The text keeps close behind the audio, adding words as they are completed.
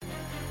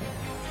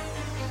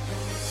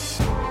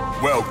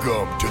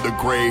Welcome to the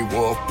Grey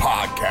Wolf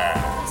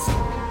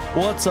Podcast.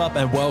 What's up,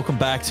 and welcome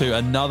back to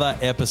another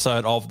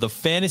episode of the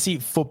Fantasy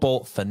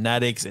Football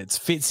Fanatics. It's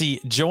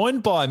Fitzy,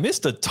 joined by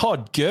Mr.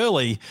 Todd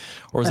Gurley,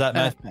 or is that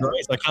Matthew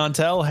Grace? I can't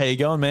tell. How you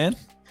going, man?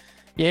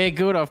 Yeah,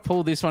 good. I've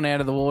pulled this one out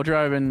of the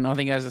wardrobe, and I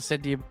think, as I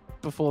said to you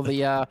before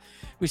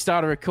we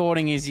started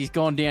recording, he's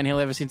gone downhill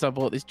ever since I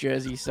bought this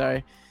jersey.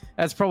 So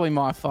that's probably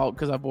my fault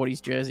because I bought his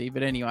jersey.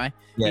 But anyway,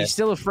 He's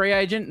still a free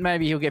agent.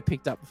 Maybe he'll get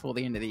picked up before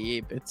the end of the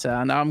year. But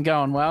no, I'm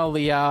going well.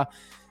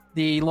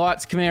 The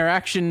Lights Chimera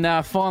Action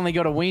finally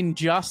got a win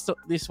just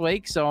this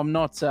week, so I'm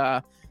not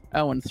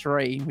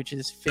 0-3, which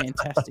is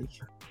fantastic.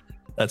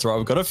 That's right.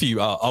 We've got a few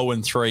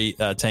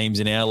 0-3 teams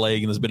in our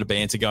league, and there's a bit of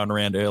banter going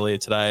around earlier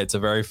today. It's a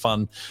very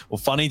funny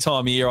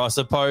time of year, I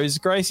suppose.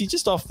 Gracie,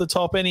 just off the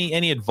top,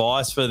 any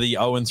advice for the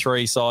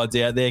 0-3 sides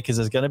out there? Because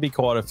there's going to be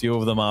quite a few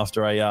of them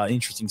after a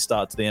interesting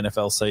start to the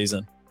NFL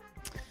season.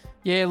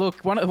 Yeah,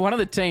 look, one of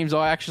the teams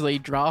I actually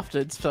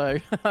drafted, so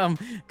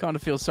kind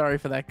of feel sorry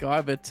for that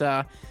guy. But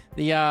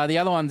the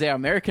other one's our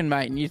American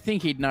mate, and you'd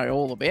think he'd know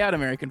all about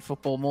American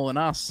football more than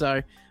us.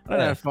 So I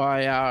don't know if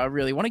I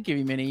really want to give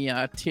him any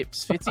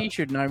tips. Fitzy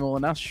should know more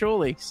than us,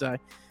 surely. So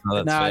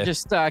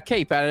just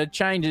keep at it. It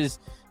changes.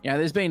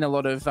 There's been a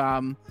lot of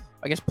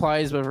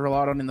players we've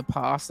relied on in the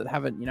past that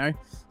haven't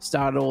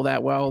started all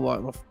that well. Like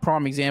a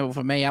prime example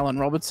for me, Allen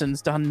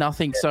Robertson's done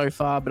nothing so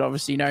far, but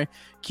obviously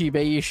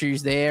QB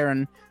issues there,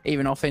 and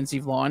even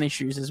offensive line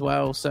issues as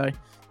well. So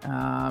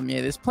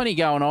there's plenty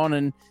going on,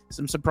 and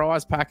some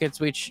surprise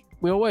packets, which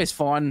we always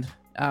find.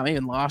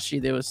 Even last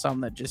year there was some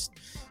that just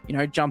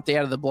jumped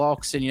out of the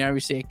blocks, and we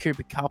see a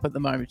Cooper Kupp at the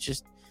moment. It's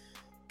just,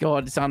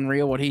 God, it's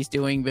unreal what he's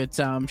doing, but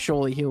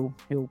surely he'll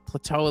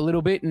plateau a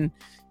little bit, and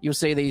you'll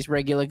see these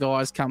regular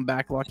guys come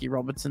back like your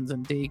Robertsons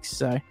and Diggs.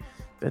 So,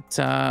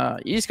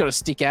 but you just got to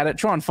stick at it,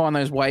 try and find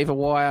those waiver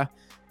wire,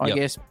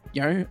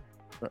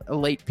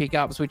 elite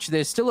pickups, which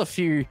there's still a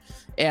few out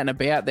and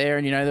about there,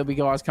 and there'll be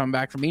guys coming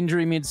back from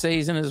injury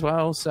mid-season as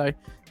well. So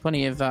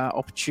plenty of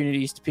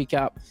opportunities to pick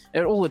up.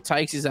 All it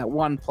takes is that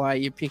one play,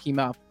 you pick him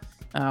up.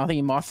 I think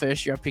in my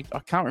first year I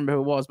can't remember who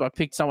it was, but I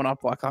picked someone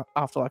up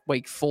after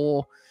week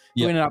 4.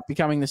 Who ended up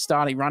becoming the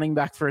starting running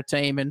back for a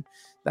team, and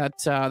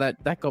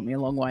that got me a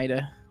long way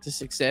to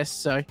success.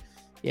 So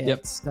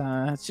it's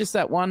just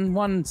that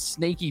one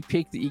sneaky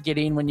pick that you get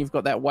in when you've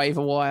got that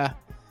waiver wire,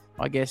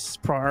 I guess,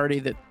 priority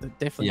that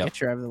definitely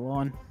gets you over the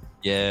line.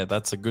 Yeah,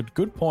 that's a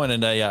good point,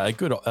 and a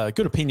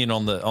good opinion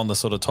on the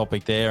sort of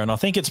topic there. And I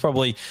think it's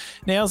probably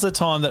now's the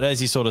time that, as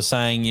you're sort of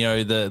saying,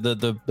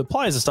 the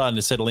players are starting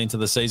to settle into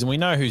the season. We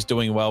know who's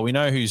doing well, we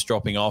know who's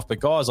dropping off, but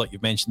guys like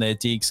you've mentioned there,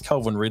 Diggs,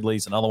 Calvin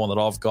Ridley's another one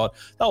that I've got.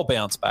 They'll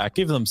bounce back.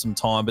 Give them some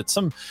time, but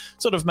some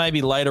sort of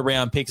maybe later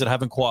round picks that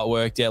haven't quite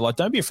worked out. Like,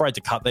 don't be afraid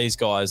to cut these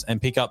guys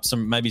and pick up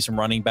some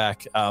running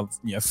back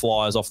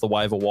flyers off the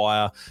waiver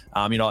wire.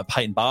 Like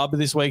Peyton Barber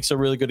this week's a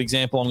really good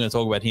example. I'm going to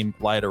talk about him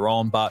later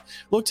on, but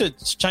look to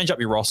change up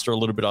your roster a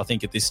little bit. I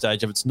think at this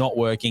stage, if it's not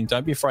working,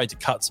 don't be afraid to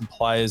cut some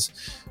players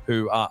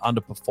who are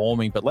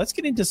underperforming. But let's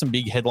get into some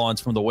big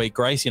headlines from the week,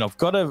 Gracie. And I've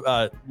got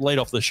to lead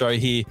off the show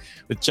here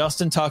with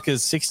Justin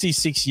Tucker's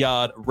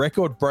 66-yard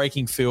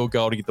record-breaking field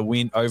goal to get the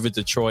win over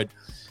Detroit.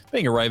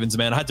 Being a Ravens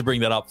man, I had to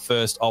bring that up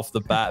first off the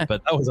bat,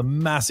 but that was a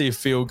massive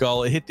field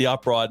goal. It hit the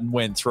upright and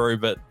went through,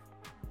 but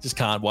just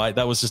can't wait.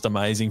 That was just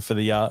amazing for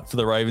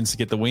the Ravens to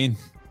get the win.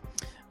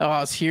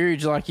 Oh, it's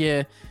huge.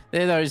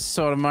 They're those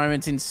sort of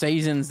moments in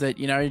seasons that,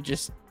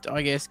 just,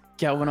 I guess,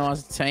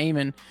 galvanise the team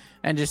and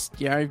just,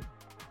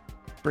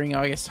 bring,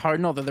 I guess, hope.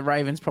 Not that the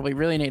Ravens probably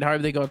really need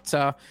hope. They got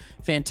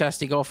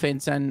fantastic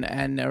offense and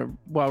a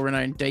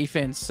well-renowned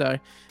defense. So,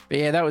 but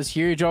yeah, that was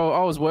huge.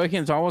 I was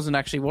working, so I wasn't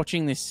actually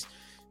watching this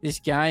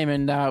game,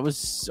 and I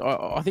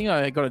think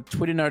I got a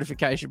Twitter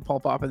notification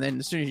pop up, and then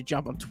as soon as you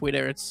jump on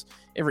Twitter,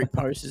 every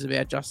post is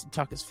about Justin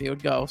Tucker's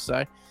field goal.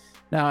 So,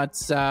 no,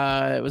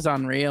 it was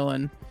unreal,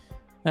 and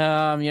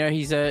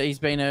he's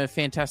been a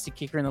fantastic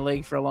kicker in the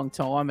league for a long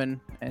time, and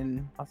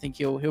I think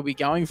he'll be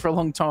going for a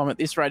long time at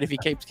this rate if he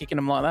keeps kicking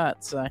them like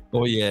that. So,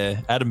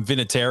 Adam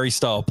Vinatieri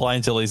style play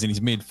until he's in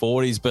his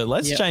mid-40s. But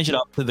let's change it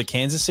up to the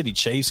Kansas City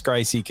Chiefs,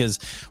 Gracie, because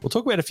we'll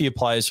talk about a few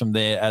players from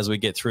there as we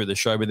get through the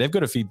show. But they've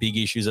got a few big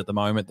issues at the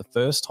moment. The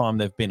first time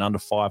they've been under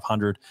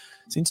 500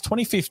 since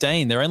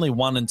 2015. They're only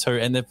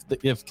 1-2, and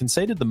they've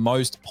conceded the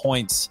most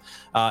points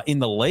in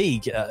the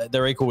league.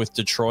 They're equal with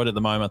Detroit at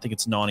the moment. I think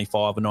it's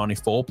 95 or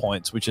 94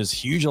 points, which is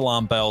huge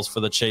alarm bells for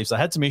the Chiefs. They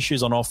had some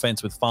issues on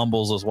offense with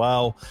fumbles as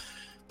well.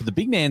 But the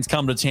big man's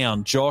come to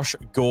town. Josh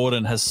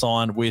Gordon has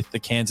signed with the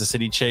Kansas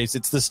City Chiefs.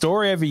 It's the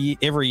story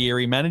every year.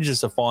 He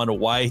manages to find a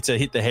way to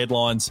hit the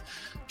headlines.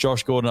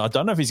 Josh Gordon, I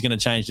don't know if he's going to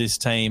change this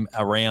team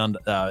around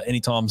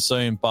anytime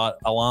soon, but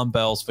alarm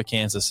bells for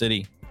Kansas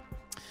City.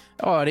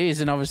 Oh, it is.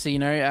 And obviously,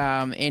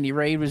 Andy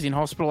Reid was in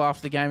hospital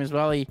after the game as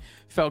well. He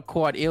felt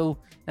quite ill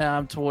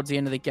towards the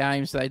end of the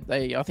game. So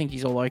I think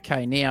he's all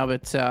okay now.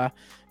 But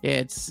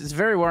it's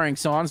very worrying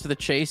signs for the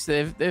Chiefs.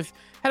 They've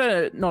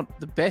had not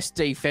the best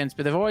defense,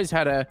 but they've always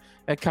had a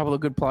couple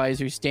of good players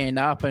who stand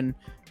up, and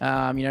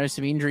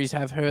some injuries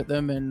have hurt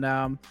them,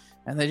 and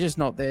and they're just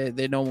not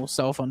their normal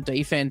self on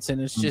defense,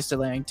 and it's just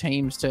allowing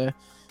teams to,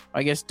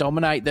 I guess,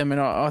 dominate them.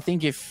 And I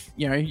think if,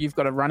 you've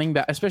got a running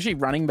back, especially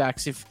running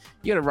backs, if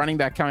you got a running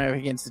back coming up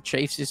against the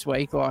Chiefs this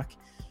week, like,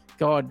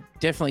 God,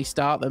 definitely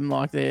start them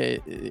like they're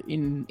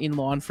in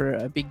line for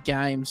a big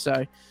game.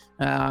 So,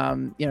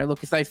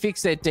 look, if they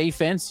fix their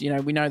defense,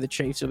 we know the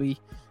Chiefs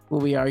will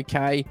be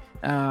okay.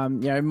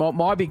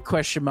 My big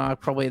question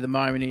mark probably at the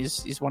moment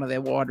is one of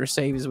their wide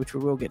receivers, which we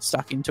will get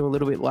stuck into a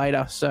little bit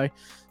later. So,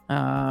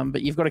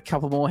 but you've got a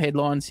couple more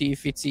headlines here,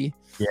 Fitzy,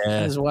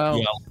 as well.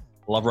 Yeah.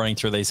 Love running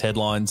through these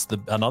headlines.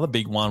 Another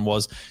big one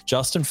was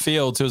Justin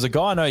Fields, who was a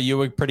guy I know you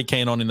were pretty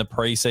keen on in the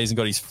preseason,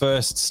 got his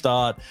first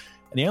start,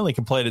 and he only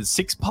completed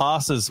 6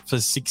 passes for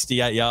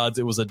 68 yards.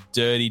 It was a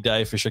dirty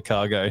day for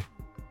Chicago.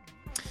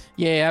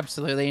 Yeah,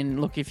 absolutely. And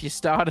look, if you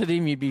started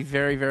him, you'd be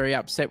very, very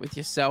upset with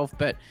yourself.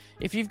 But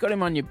if you've got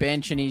him on your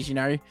bench and he's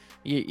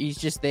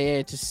just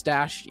there to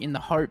stash in the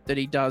hope that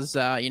he does,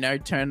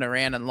 turn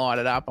around and light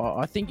it up,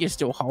 I think you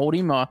still hold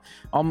him.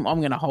 I'm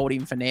going to hold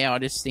him for now. I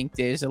just think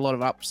there's a lot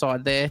of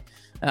upside there.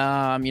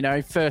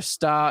 First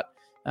start,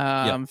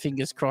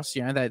 fingers crossed,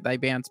 they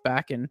bounce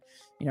back, and,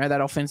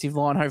 that offensive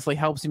line hopefully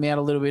helps him out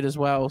a little bit as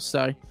well.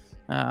 So,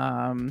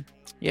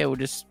 we'll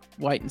just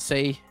wait and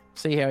see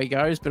how he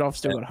goes. But I've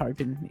still got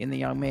hope in the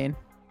young man.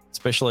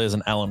 Especially as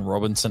an Allen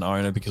Robinson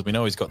owner, because we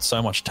know he's got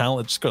so much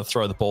talent. Just got to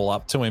throw the ball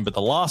up to him. But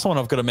the last one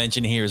I've got to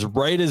mention here is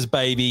Raiders,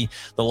 baby.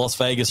 The Las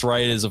Vegas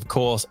Raiders, of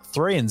course,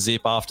 3-0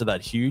 after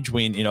that huge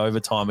win in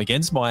overtime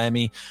against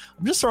Miami.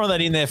 I'm just throwing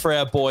that in there for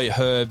our boy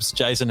Herbs,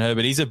 Jason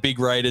Herbert. He's a big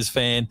Raiders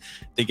fan.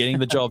 They're getting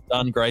the job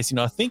done, Gracie. And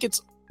I think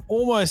it's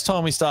almost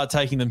time we start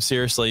taking them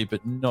seriously,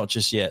 but not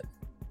just yet.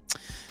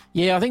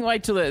 Yeah, I think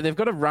wait till they've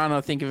got a run,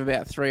 I think, of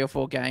about 3 or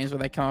 4 games where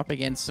they come up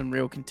against some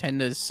real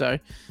contenders. So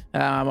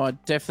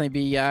I'd definitely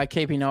be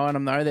keeping an eye on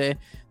them, though. They're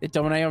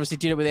dominating. Obviously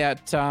did it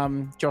without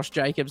Josh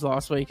Jacobs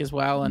last week as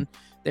well. And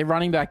their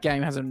running back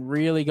game hasn't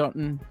really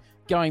gotten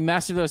going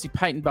massively. Obviously,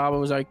 Peyton Barber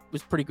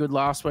was pretty good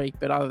last week.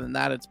 But other than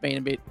that, it's been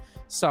a bit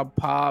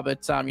subpar.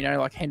 But,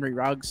 like Henry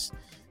Ruggs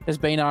has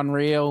been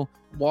unreal.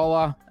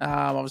 Waller,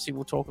 obviously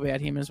we'll talk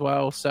about him as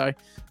well. So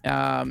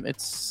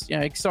it's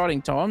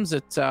exciting times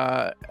at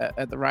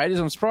the Raiders.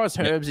 I'm surprised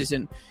Herbs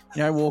isn't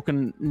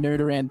walking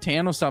nude around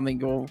town or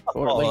something, or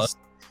at least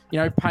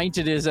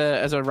painted as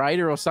a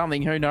Raider or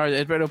something. Who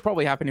knows? But it'll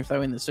probably happen if they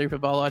win the Super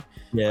Bowl. I'd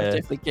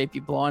definitely keep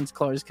your blinds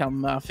closed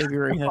come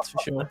February. That's for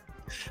sure.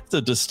 It's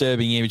a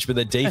disturbing image, but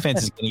the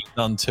defense is getting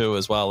done too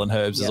as well, and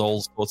Herbs is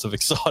all sorts of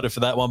excited for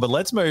that one. But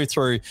let's move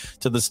through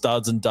to the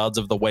studs and duds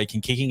of the week,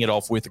 and kicking it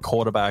off with the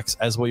quarterbacks,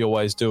 as we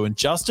always do. And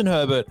Justin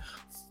Herbert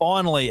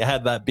finally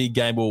had that big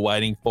game we were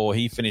waiting for.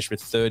 He finished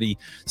with 30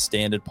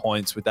 standard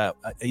points with that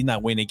in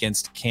that win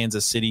against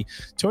Kansas City.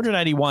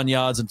 281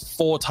 yards and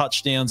 4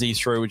 touchdowns he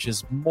threw, which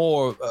is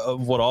more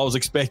of what I was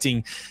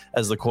expecting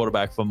as the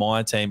quarterback for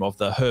my team of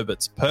the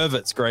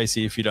Perverts,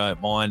 Gracie, if you don't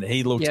mind.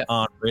 He looked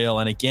unreal.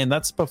 And again,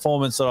 that's a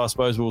performance that I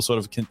suppose we were sort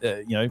of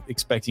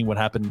expecting would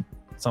happen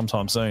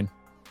sometime soon.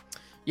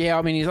 Yeah,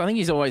 I mean, I think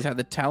he's always had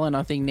the talent.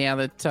 I think now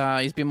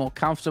that he's been more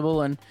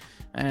comfortable and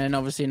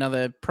obviously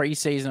another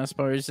preseason, I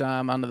suppose,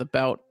 under the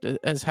belt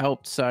has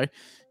helped. So,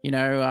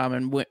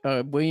 and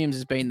Williams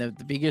has been the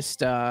biggest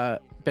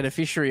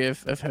beneficiary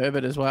of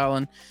Herbert as well.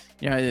 And,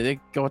 they've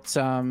got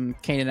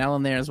Keenan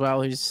Allen there as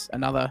well, who's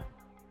another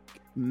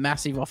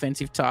massive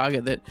offensive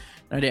target that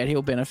no doubt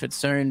he'll benefit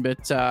soon.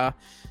 But,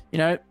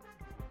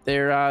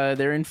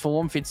 they're in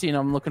form, Fitzy, and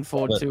I'm looking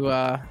forward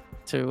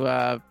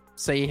to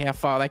see how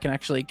far they can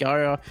actually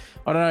go.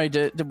 I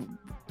don't know,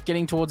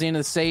 getting towards the end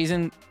of the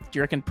season, do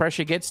you reckon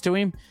pressure gets to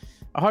him?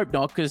 I hope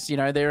not, because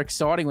they're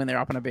exciting when they're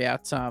up and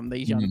about,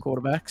 these young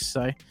quarterbacks.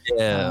 So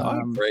I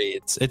agree.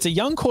 It's a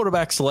young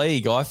quarterbacks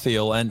league, I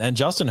feel, and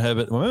Justin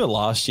Herbert. Remember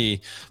last year,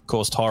 of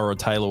course, Tyrod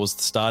Taylor was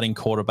the starting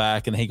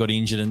quarterback, and he got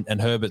injured,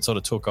 and Herbert sort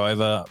of took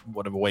over.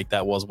 Whatever week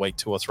that was, week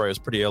 2 or 3, it was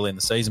pretty early in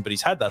the season. But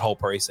he's had that whole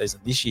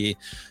preseason this year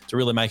to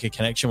really make a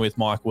connection with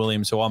Mike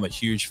Williams, who I'm a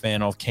huge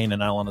fan of.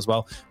 Keenan Allen as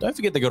well. Don't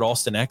forget they got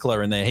Austin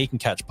Eckler in there. He can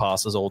catch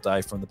passes all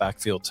day from the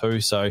backfield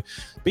too. So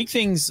big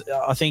things,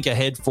 I think,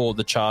 ahead for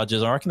the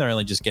Chargers. I reckon they're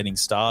only just getting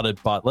started,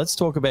 but let's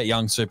talk about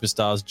young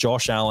superstars.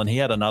 Josh Allen, he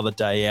had another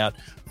day out,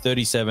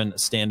 37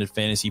 standard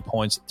fantasy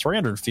points,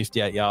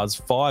 358 yards,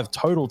 5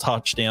 total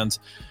touchdowns,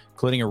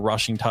 including a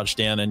rushing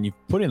touchdown. And you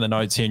put in the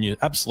notes here and you're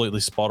absolutely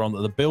spot on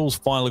that the Bills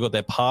finally got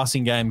their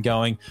passing game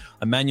going.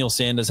 Emmanuel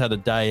Sanders had a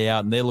day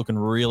out, and they're looking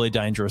really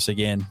dangerous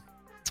again.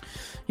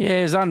 Yeah,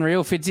 it was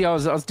unreal, Fitzy.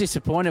 I was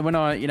disappointed when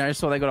I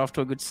saw they got off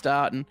to a good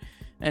start,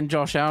 and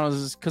Josh Allen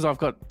was, because I've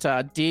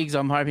got Diggs.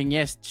 I'm hoping,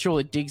 yes,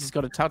 surely Diggs has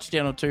got a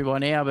touchdown or 2 by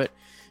now, but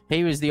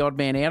he was the odd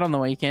man out on the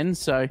weekend.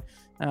 So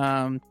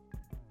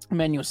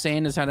Emmanuel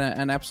Sanders had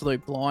an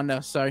absolute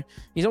blinder. So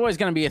he's always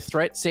going to be a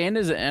threat,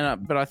 Sanders.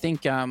 But I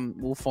think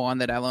we'll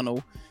find that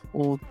Allen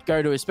will go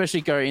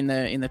in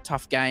the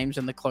tough games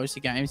and the closer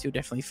games. He'll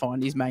definitely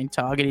find his main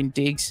target in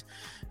Diggs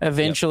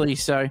eventually. Yep.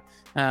 So,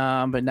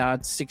 but no,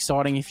 it's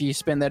exciting if you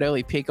spend that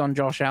early pick on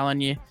Josh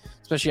Allen.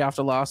 Especially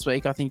after last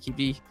week, I think you'd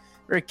be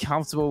very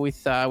comfortable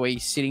with where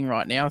he's sitting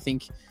right now. I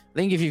think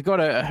if you've got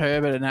a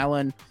Herbert and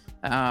Allen,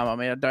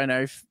 I don't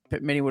know if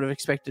many would have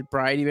expected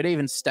Brady, but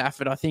even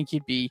Stafford, I think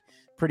you'd be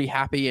pretty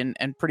happy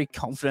and pretty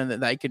confident that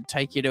they could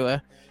take you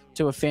to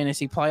a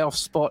fantasy playoff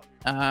spot,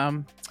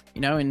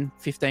 in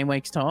 15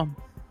 weeks' time.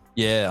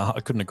 Yeah,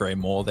 I couldn't agree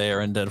more there.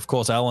 And of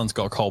course, Allen's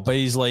got Cole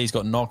Beasley. He's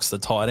got Knox, the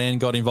tight end,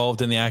 got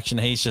involved in the action.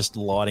 He's just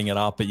lighting it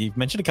up. But you've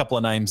mentioned a couple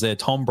of names there.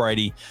 Tom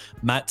Brady,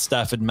 Matt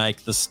Stafford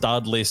make the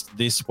stud list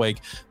this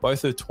week.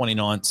 Both with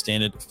 29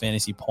 standard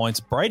fantasy points.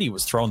 Brady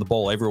was throwing the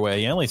ball everywhere.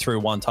 He only threw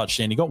one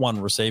touchdown. He got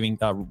one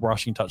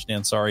rushing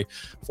touchdown,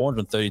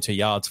 432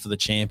 yards for the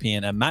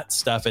champion. And Matt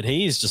Stafford,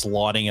 he is just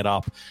lighting it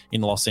up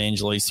in Los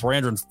Angeles.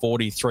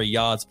 343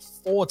 yards,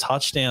 4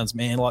 touchdowns,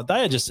 man. Like,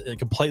 they are just a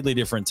completely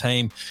different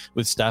team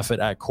with Stafford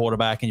at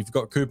quarterback. And you've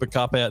got Cooper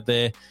Kupp out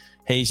there.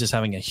 He's just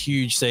having a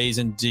huge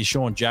season.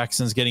 Deshaun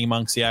Jackson's getting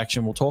amongst the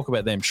action. We'll talk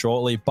about them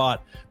shortly.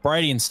 But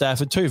Brady and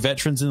Stafford, 2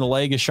 veterans in the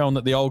league, are showing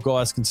that the old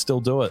guys can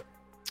still do it.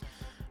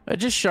 It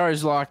just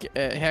shows how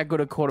good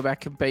a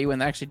quarterback can be when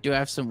they actually do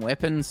have some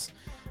weapons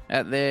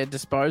at their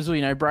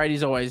disposal.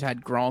 Brady's always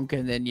had Gronk,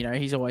 and then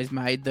he's always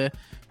made the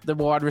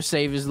wide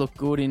receivers look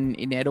good in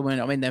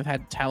Edelman. I mean, they've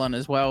had talent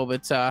as well,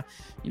 but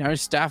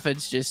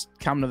Stafford's just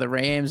come to the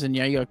Rams, and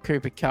you got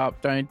Cooper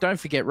Kupp. Don't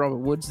forget Robert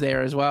Woods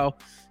there as well.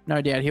 No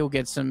doubt he'll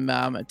get some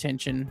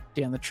attention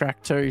down the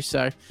track too.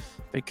 So,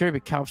 but Cooper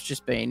Kupp's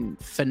just been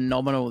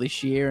phenomenal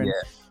this year,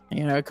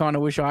 and I kind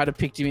of wish I had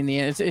picked him in the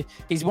end.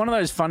 He's one of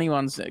those funny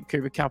ones,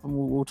 Cooper Kupp, and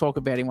we'll talk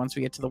about him once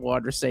we get to the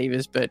wide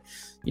receivers. But,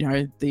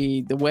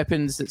 the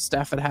weapons that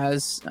Stafford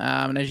has,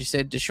 and as you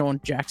said,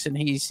 Deshaun Jackson,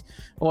 he's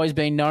always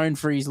been known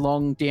for his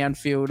long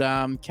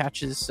downfield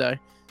catches. So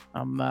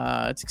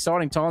it's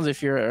exciting times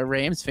if you're a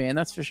Rams fan,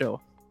 that's for sure.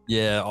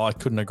 Yeah, I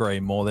couldn't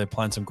agree more. They're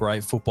playing some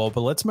great football.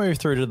 But let's move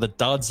through to the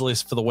duds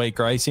list for the week,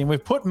 Gracie. And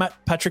we've put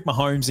Patrick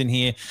Mahomes in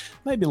here,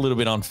 maybe a little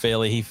bit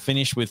unfairly. He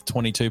finished with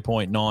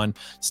 22.9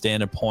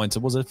 standard points.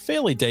 It was a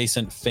fairly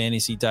decent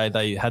fantasy day.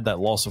 They had that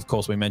loss, of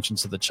course, we mentioned,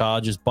 to the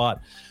Chargers.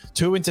 But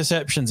 2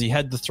 interceptions. He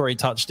had the 3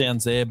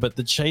 touchdowns there. But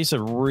the Chiefs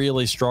are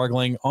really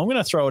struggling. I'm going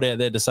to throw it out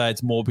there to say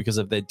it's more because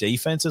of their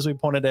defense, as we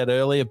pointed out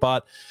earlier.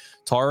 But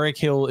Tyreek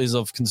Hill is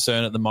of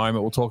concern at the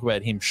moment. We'll talk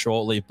about him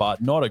shortly,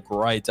 but not a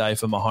great day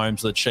for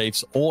Mahomes, the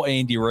Chiefs, or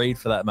Andy Reid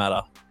for that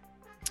matter.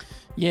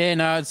 Yeah,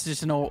 no, it's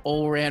just an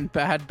all-around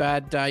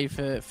bad day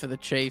for the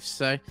Chiefs.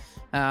 So,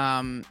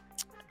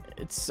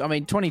 it's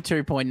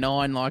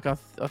 22.9. Like,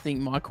 I think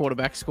my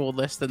quarterback scored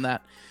less than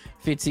that,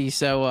 Fitzy.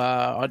 So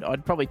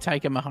I'd probably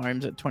take a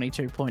Mahomes at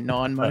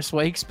 22.9 most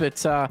weeks.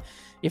 But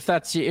if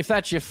that's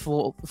your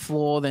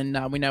flaw,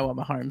 then we know what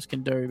Mahomes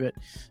can do. But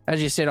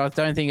as you said, I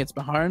don't think it's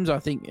Mahomes. I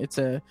think it's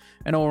an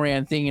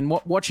all-round thing. And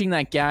watching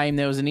that game,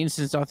 there was an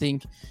instance, I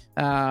think,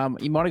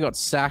 he might have got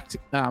sacked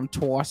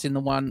twice in the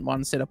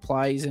one set of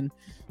plays. And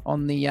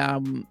on the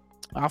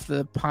after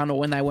the punt, or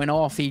when they went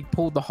off, he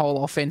pulled the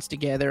whole offense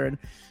together and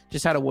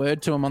just had a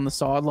word to him on the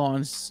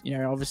sidelines.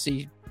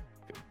 Obviously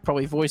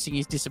probably voicing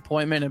his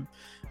disappointment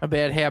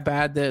about how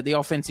bad the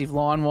offensive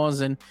line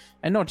was, and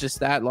not just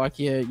that, like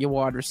your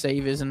wide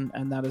receivers and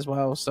that as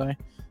well. So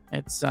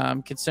it's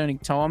concerning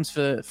times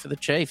for the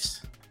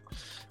Chiefs.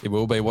 It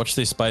will be. Watch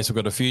this space. We've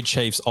got a few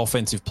Chiefs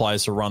offensive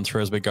players to run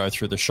through as we go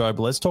through the show.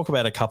 But let's talk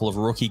about a couple of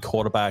rookie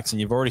quarterbacks. And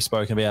you've already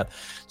spoken about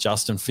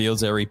Justin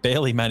Fields there. He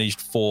barely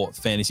managed 4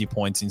 fantasy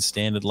points in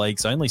standard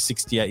leagues, only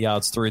 68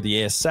 yards through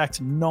the air,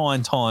 sacked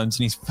 9 times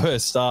in his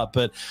first start.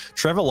 But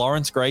Trevor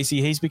Lawrence,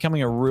 Gracie, he's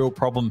becoming a real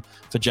problem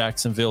for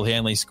Jacksonville. He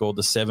only scored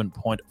the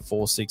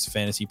 7.46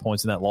 fantasy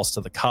points in that loss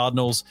to the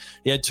Cardinals.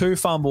 He had 2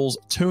 fumbles,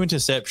 2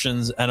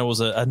 interceptions, and it was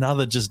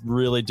another just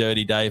really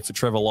dirty day for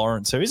Trevor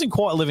Lawrence, who isn't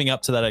quite living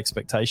up to that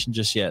expectation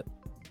just yet.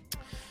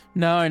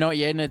 No, not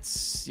yet, and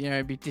it's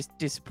a bit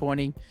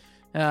disappointing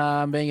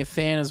being a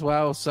fan as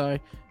well. So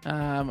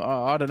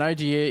I don't know.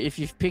 If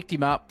you've picked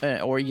him up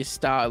or you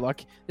start,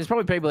 like, there's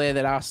probably people there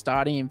that are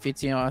starting him,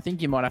 Fitzy. I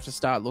think you might have to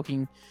start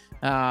looking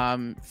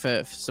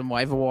for some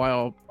waiver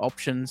wire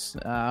options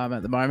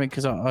at the moment,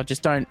 because I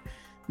just don't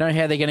know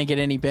how they're going to get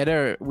any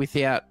better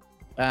without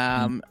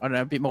I don't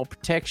know, a bit more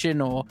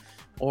protection,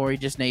 or he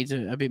just needs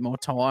a bit more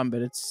time.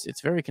 But it's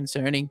very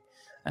concerning.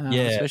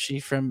 Especially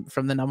from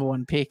the number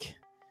 1 pick.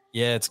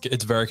 Yeah,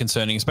 it's very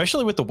concerning,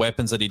 especially with the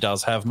weapons that he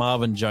does have.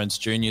 Marvin Jones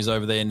Jr. is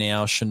over there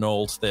now.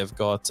 Chenault, they've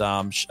got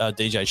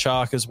DJ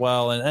Chark as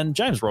well, and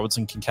James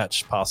Robertson can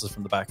catch passes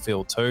from the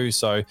backfield too.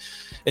 So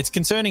it's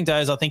concerning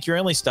days. I think you're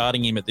only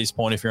starting him at this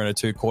point if you're in a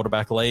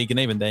 2-quarterback league, and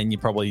even then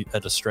you're probably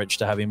at a stretch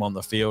to have him on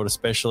the field,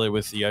 especially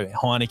with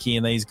Heineke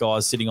and these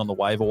guys sitting on the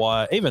waiver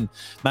wire. Even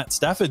Matt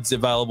Stafford's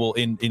available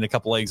in a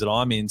couple of leagues that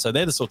I'm in. So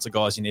they're the sorts of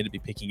guys you need to be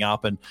picking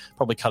up and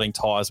probably cutting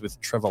ties with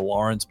Trevor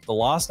Lawrence. But the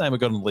last name we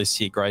got on the list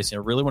here, Gracie, I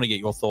really want to get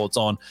your thoughts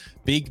on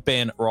Big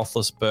Ben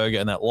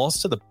Roethlisberger and that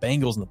loss to the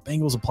Bengals. And the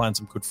Bengals are playing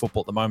some good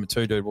football at the moment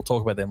too, dude. We'll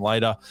talk about them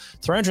later.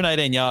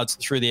 318 yards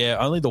through the air,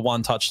 only the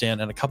 1 touchdown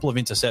and a couple of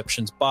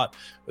interceptions. But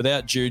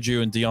without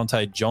Juju and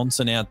Deontay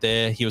Johnson out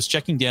there, he was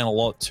checking down a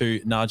lot to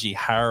Najee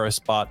Harris.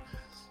 But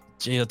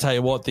gee, I'll tell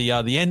you what, the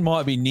end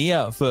might be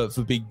near for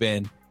Big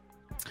Ben.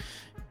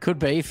 Could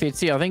be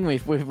Fitzy. I think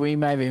we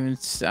may have even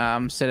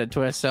said it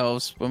to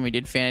ourselves when we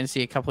did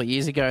fantasy a couple of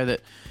years ago that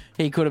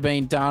he could have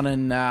been done,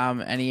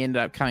 and he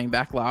ended up coming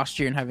back last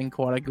year and having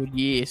quite a good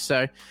year.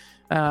 So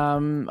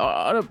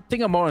I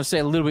think I might want to see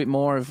a little bit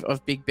more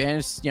of Big Ben.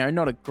 It's,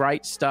 not a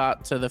great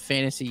start to the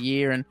fantasy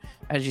year, and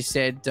as you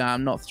said,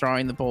 not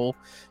throwing the ball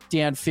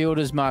downfield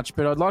as much.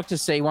 But I'd like to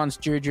see once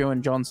Juju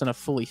and Johnson are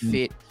fully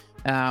fit,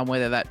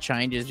 whether that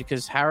changes,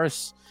 because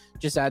Harris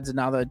just adds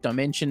another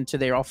dimension to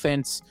their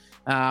offense.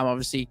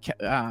 Obviously,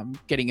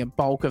 getting a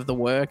bulk of the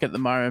work at the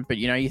moment, but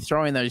you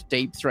throw in those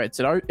deep threats,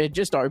 it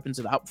just opens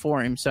it up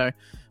for him. So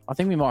I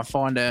think we might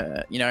find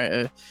that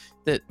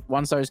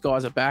once those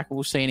guys are back,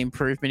 we'll see an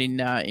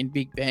improvement in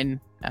Big Ben.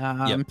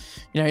 You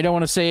don't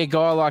want to see a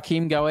guy like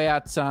him go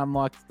out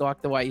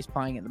like the way he's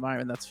playing at the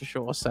moment. That's for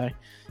sure. So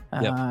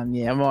I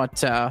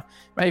might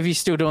maybe if he's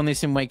still doing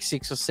this in week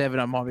 6 or 7,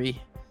 I might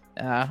be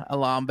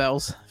alarm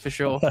bells for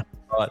sure.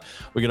 Right.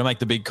 We're going to make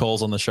the big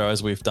calls on the show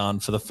as we've done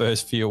for the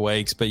first few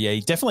weeks. But yeah,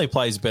 he definitely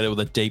plays better with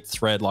a deep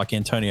threat like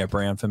Antonio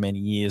Brown for many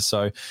years.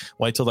 So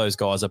wait till those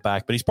guys are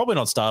back. But he's probably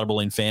not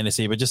startable in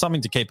fantasy, but just something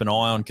to keep an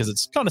eye on, because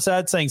it's kind of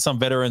sad seeing some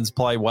veterans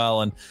play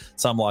well and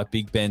some like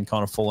Big Ben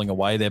kind of falling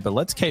away there. But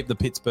let's keep the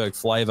Pittsburgh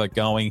flavor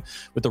going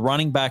with the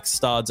running back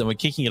studs. And we're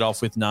kicking it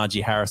off with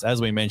Najee Harris.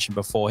 As we mentioned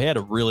before, he had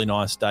a really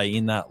nice day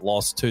in that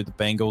loss to the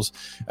Bengals.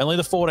 Only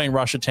the 14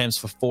 rush attempts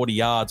for 40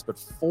 yards, but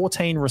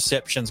 14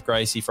 receptions,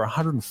 Gracie, for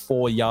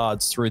 104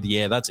 yards through the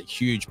air. That's a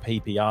huge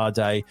PPR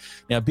day.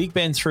 Now, Big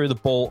Ben threw the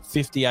ball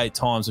 58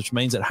 times, which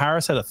means that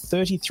Harris had a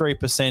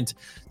 33%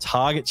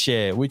 target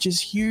share, which is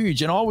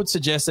huge. And I would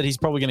suggest that he's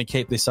probably going to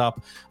keep this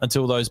up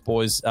until those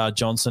boys,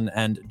 Johnson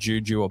and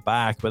Juju, are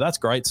back. But that's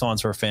great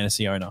signs for a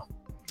fantasy owner.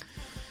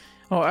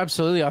 Oh,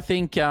 absolutely. I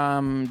think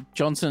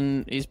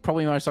Johnson is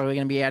probably most likely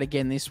going to be out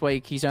again this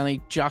week. He's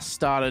only just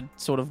started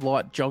sort of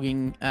light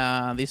jogging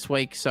this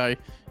week, so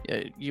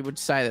you would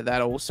say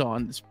that all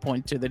signs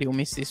point to that he'll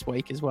miss this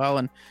week as well.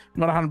 And I'm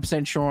not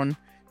 100% sure on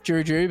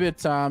Juju,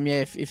 but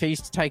if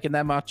he's taken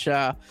that much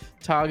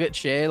target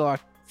share, like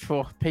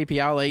for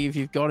PPR league, if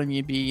you've got him,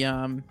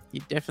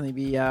 you'd definitely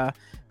be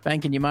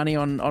banking your money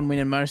on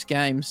winning most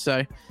games.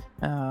 So,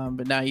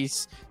 but no,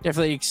 he's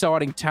definitely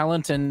exciting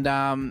talent, and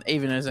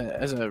even as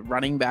a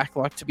running back,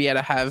 like to be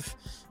able to have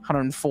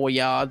 104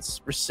 yards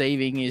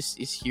receiving is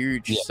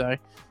huge. Yeah. So,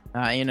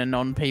 in a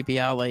non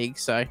PPR league,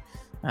 so.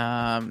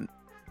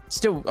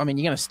 Still, I mean,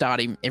 you're going to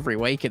start him every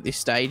week at this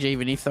stage,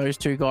 even if those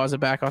two guys are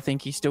back. I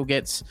think he still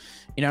gets,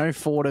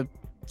 4 to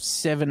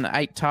 7,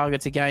 8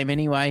 targets a game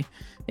anyway,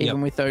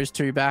 even with those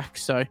two back.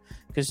 So,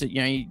 because,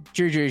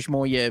 Juju's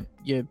more your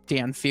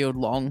downfield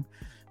long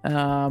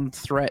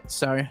threat.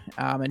 So,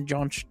 and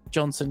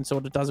Johnson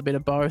sort of does a bit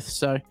of both.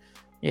 So,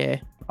 yeah,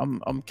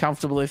 I'm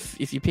comfortable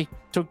if you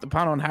took the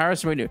punt on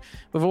Harris. We've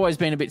always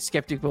been a bit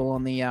skeptical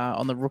on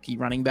the rookie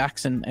running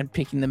backs and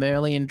picking them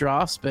early in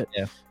drafts, but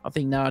I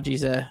think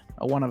Najee's a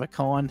one of a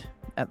kind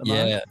at the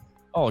moment. Yeah,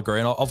 I'll agree.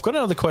 And I've got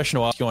another question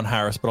to ask you on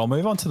Harris, but I'll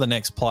move on to the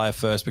next player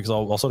first, because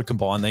I'll sort of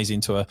combine these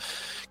into a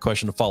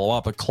question to follow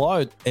up. But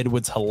Clyde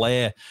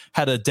Edwards-Helaire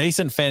had a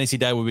decent fantasy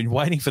day. We've been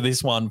waiting for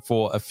this one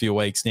for a few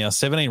weeks now.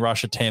 17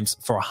 rush attempts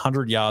for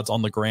 100 yards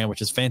on the ground,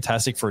 which is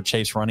fantastic for a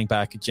Chiefs running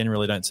back. You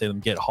generally don't see them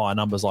get high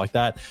numbers like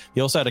that.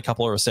 He also had a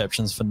couple of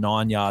receptions for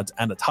 9 yards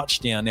and a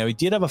touchdown. Now, he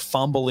did have a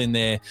fumble in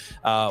there,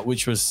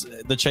 which was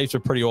the Chiefs were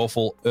pretty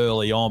awful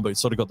early on, but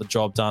sort of got the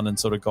job done and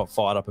sort of got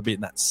fired up a bit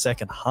in that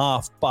second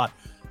half. But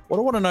what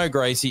I want to know,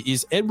 Gracie,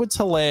 is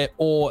Edwards-Helaire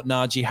or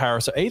Najee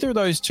Harris, are either of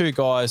those two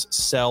guys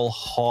sell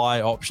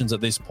high options at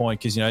this point?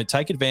 Because,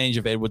 take advantage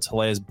of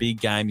Edwards-Helaire's big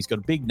game. He's got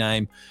a big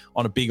name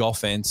on a big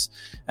offense.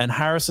 And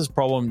Harris's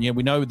problem,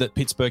 we know that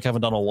Pittsburgh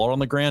haven't done a lot on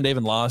the ground,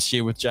 even last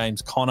year with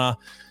James Conner.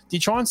 Do you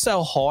try and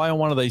sell high on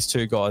one of these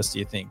two guys, do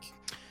you think?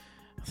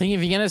 I think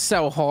if you're going to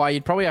sell high,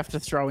 you'd probably have to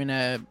throw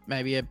in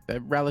maybe a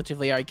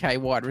relatively okay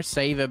wide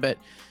receiver. But,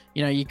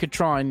 you could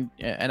try and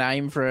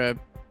aim for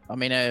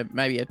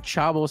maybe a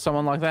Chubb or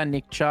someone like that,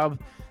 Nick Chubb.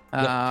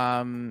 Yep.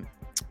 I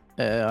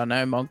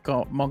know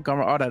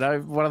Montgomery. I don't know,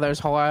 one of those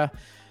higher,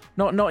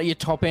 not your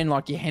top end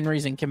like your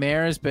Henrys and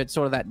Camaras, but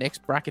sort of that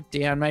next bracket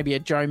down. Maybe a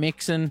Joe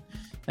Mixon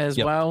as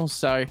well.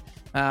 So,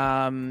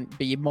 but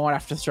you might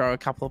have to throw a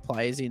couple of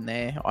players in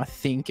there. I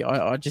think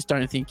I just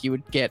don't think you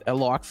would get a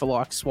like for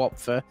like swap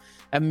for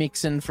a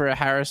Mixon for a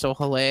Harris or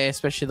Helaire,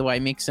 especially the way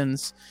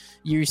Mixon's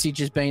usage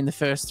has been the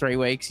first 3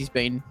 weeks. He's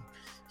been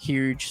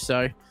huge.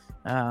 So.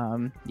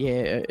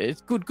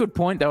 It's good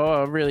point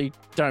though. I really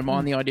don't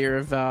mind the idea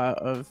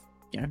of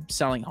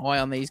selling high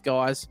on these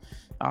guys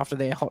after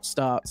their hot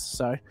starts.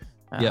 So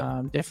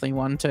definitely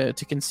one to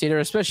consider,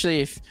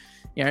 especially if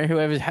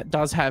whoever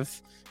does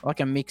have like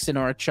a Mixon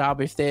or a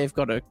Chubb, if they've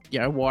got a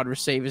wide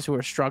receivers who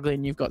are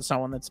struggling, you've got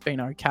someone that's been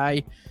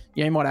okay.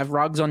 You might have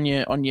Ruggs on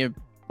your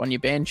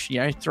bench.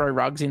 Throw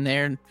Ruggs in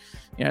there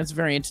it's a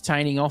very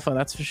entertaining offer,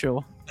 that's for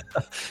sure.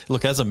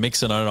 Look, as a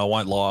Mixon owner, I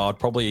won't lie, I'd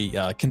probably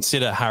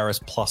consider Harris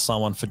plus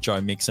someone for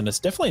Joe Mixon. It's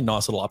definitely a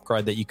nice little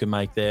upgrade that you can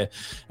make there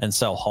and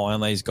sell high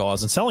on these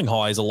guys. And selling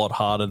high is a lot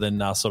harder than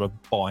sort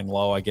of buying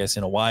low, I guess,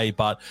 in a way.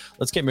 But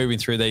let's get moving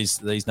through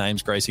these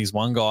names, Gracie.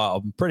 One guy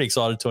I'm pretty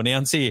excited to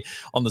announce here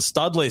on the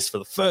stud list for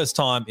the first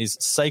time is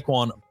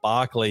Saquon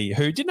Barkley,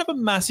 who didn't have a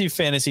massive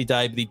fantasy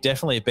day, but he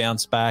definitely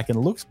bounced back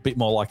and looks a bit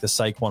more like the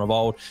Saquon of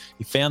old.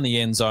 He found the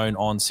end zone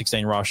on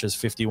 16 rushes,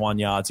 51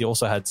 yards. He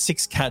also had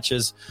 6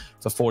 catches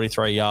for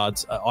 43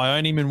 yards. I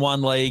own him in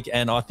one league,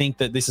 and I think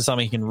that this is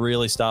something he can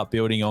really start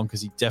building on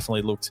because he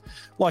definitely looked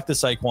like the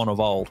Saquon of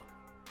old.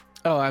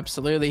 Oh,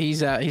 absolutely.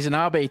 He's an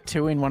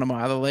RB2 in one of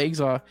my other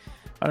leagues. I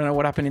don't know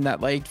what happened in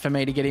that league for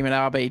me to get him an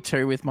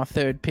RB2 with my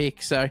third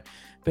pick. So,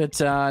 but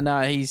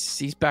no,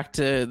 he's back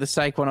to the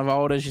Saquon of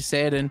old, as you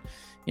said, and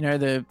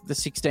the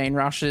 16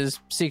 rushes,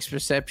 6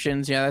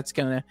 receptions. That's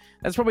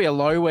probably a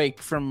low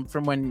week from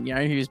when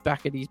he was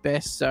back at his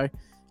best. So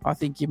I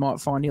think you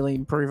might find he'll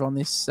improve on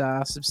this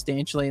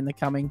substantially in the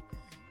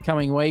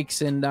coming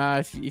weeks. And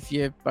if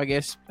you, I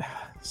guess,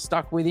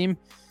 stuck with him,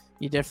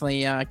 you're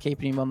definitely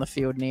keeping him on the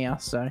field now.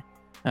 So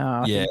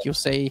I think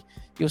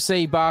you'll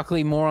see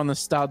Barkley more on the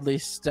stud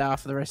list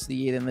for the rest of the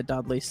year than the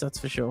dud list. That's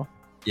for sure.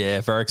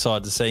 Yeah, very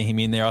excited to see him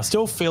in there. I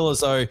still feel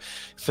as though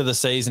for the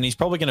season, he's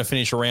probably going to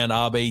finish around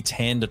RB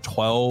 10 to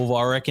 12.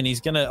 I think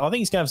he's going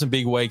to have some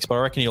big weeks, but I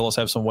reckon he'll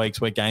also have some weeks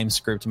where game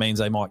script means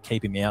they might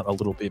keep him out a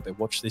little bit, but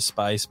watch this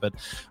space. But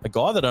a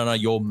guy that I know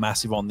you're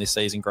massive on this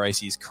season,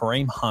 Gracie, is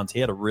Kareem Hunt.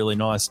 He had a really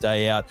nice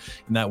day out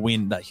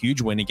in that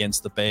huge win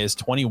against the Bears,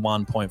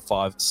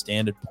 21.5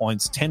 standard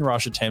points, 10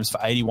 rush attempts for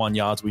 81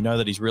 yards. We know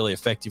that he's really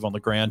effective on the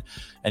ground,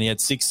 and he had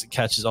 6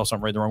 catches. Oh, sorry,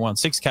 I'm reading the wrong one.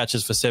 6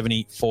 catches for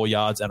 74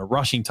 yards and a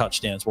rushing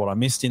touchdown. What I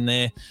missed in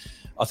there.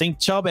 I think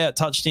Chubb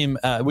out-touched him,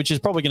 which is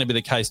probably going to be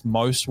the case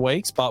most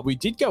weeks, but we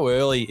did go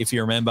early, if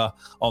you remember,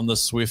 on the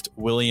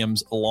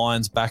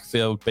Swift-Williams-Lions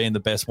backfield being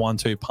the best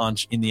 1-2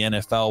 punch in the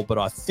NFL, but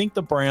I think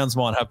the Browns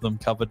might have them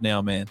covered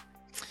now, man.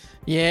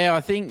 Yeah,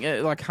 I think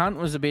Hunt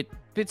was a bit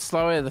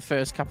slower the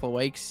first couple of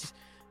weeks.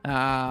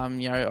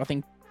 I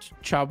think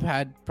Chubb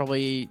had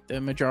probably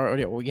the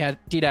majority, or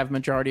did have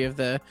majority of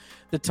the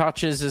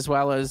touches as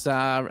well as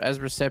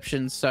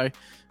receptions. So,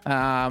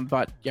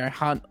 but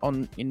Hunt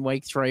in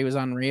week 3 was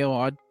unreal.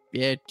 I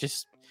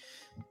just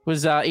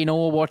was in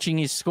awe watching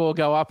his score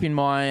go up in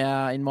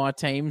my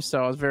team.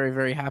 So I was very,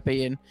 very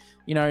happy. And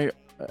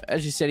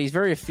as you said, he's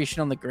very efficient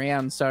on the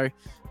ground. So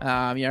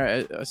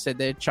I said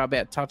there, Chubb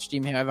out touched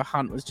him. However,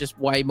 Hunt was just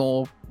way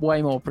more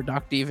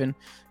productive and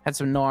had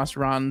some nice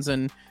runs.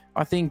 And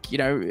I think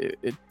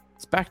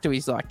it's back to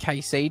his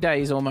KC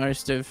days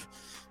almost.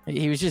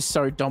 He was just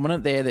so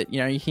dominant there that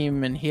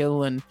him and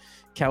Hill and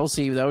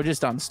Kelsey, they were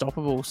just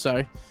unstoppable.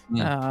 So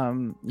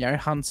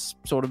Hunt's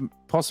sort of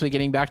possibly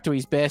getting back to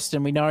his best,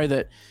 and we know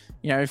that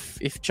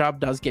if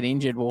Chubb does get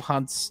injured, well,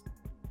 Hunt's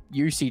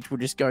usage will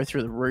just go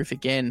through the roof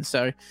again.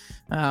 So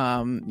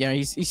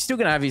he's still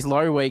going to have his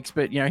low weeks,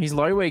 but his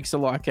low weeks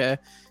are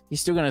he's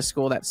still going to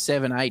score that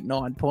 7, 8,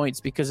 9 points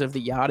because of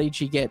the yardage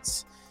he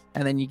gets.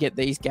 And then you get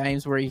these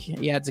games where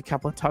he adds a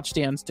couple of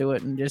touchdowns to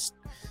it and just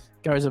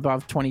goes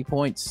above 20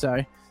 points.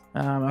 So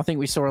I think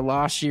we saw it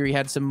last year. He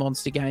had some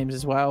monster games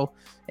as well,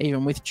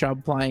 even with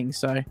Chubb playing.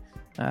 So,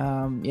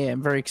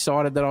 I'm very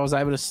excited that I was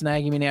able to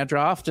snag him in our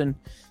draft. And,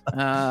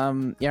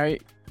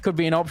 it could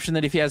be an option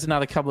that if he has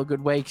another couple of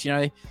good weeks,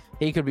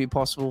 he could be a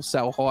possible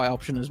sell high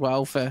option as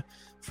well for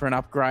an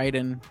upgrade.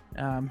 And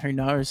who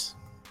knows?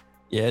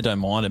 Yeah, don't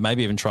mind it.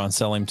 Maybe even try and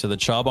sell him to the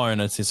Chubb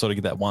owner to sort of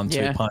get that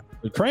 1-2 punch.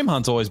 But Kareem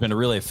Hunt's always been a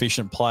really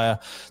efficient player.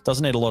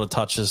 Doesn't need a lot of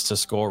touches to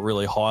score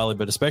really highly,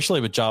 but especially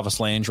with Jarvis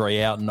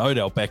Landry out and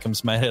Odell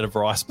Beckham's made out of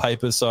rice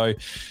paper. So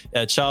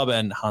Chubb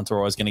and Hunt are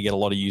always going to get a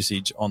lot of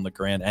usage on the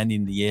ground and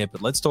in the air.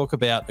 But let's talk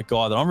about a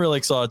guy that I'm really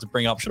excited to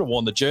bring up. Should have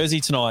worn the jersey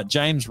tonight,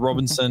 James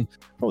Robinson.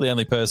 Probably the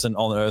only person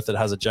on earth that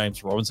has a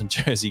James Robinson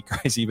jersey,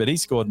 crazy, but he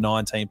scored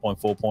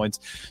 19.4 points.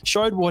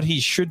 Showed what he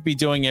should be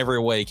doing every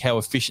week, how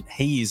efficient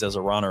he is as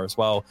a runner as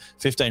well.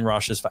 15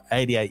 rushes for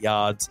 88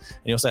 yards,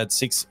 and he also had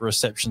 6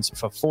 receptions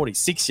for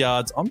 46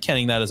 yards. I'm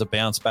counting that as a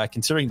bounce back,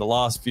 considering the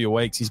last few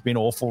weeks he's been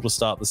awful to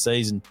start the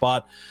season.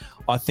 But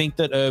I think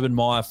that Urban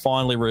Meyer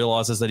finally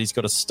realizes that he's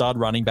got a stud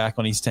running back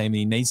on his team and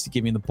he needs to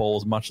give him the ball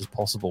as much as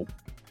possible.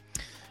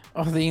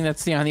 I think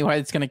that's the only way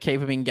that's going to keep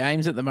them in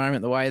games at the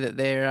moment, the way that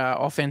their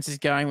offense is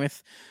going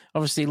with,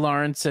 obviously,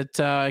 Lawrence at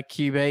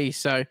QB.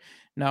 So,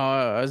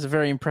 no, it was a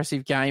very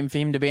impressive game for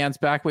him to bounce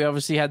back. We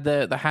obviously had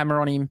the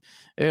hammer on him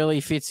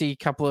early, Fitzy,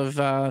 couple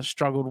of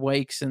struggled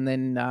weeks, and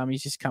then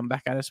he's just come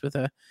back at us with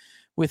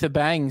a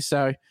bang.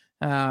 So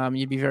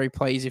you'd be very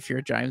pleased if you're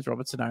a James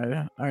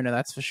Robinson owner,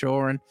 that's for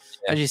sure. And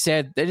as you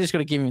said, they're just got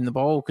to give him the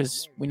ball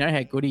because we know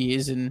how good he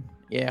is. And,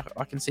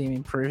 I can see him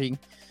improving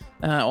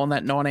on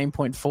that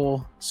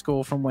 19.4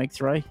 score from week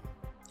 3.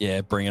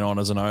 Yeah, bring it on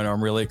as an owner.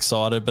 I'm really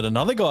excited. But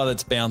another guy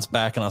that's bounced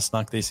back, and I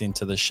snuck this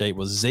into the sheet,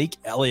 was Zeke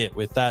Elliott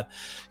with that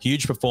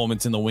huge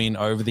performance in the win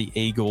over the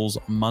Eagles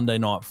Monday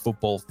Night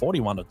Football,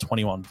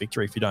 41-21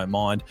 victory, if you don't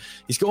mind.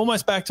 He's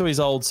almost back to his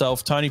old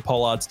self. Tony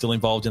Pollard still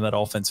involved in that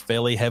offense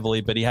fairly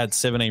heavily, but he had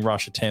 17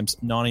 rush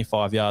attempts,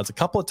 95 yards, a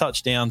couple of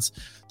touchdowns,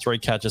 3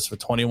 catches for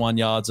 21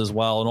 yards as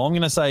well. And all I'm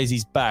going to say is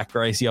he's back,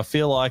 Gracie. I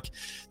feel like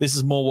this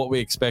is more what we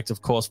expect.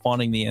 Of course,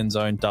 finding the end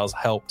zone does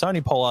help. Tony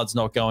Pollard's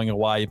not going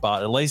away,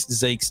 but at least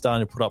Zeke's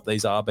starting to put up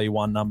these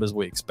RB1 numbers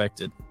we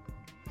expected.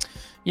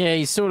 Yeah,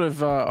 he's sort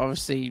of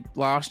obviously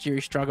last year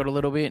he struggled a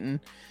little bit and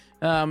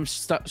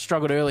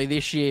struggled early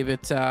this year,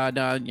 but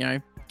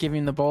no, give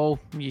him the ball.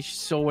 You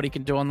saw what he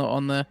can do on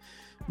the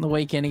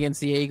weekend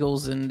against the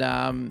Eagles, and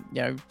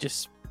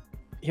just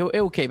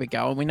he'll keep it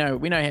going. We know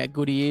how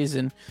good he is,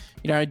 and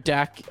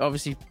Dak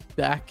obviously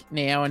back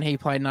now, and he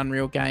played an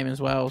unreal game as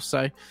well.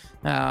 So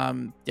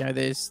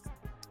there's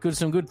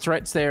some good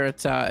threats there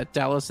at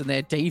Dallas, and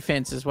their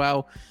defense as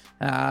well.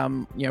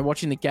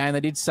 Watching the game,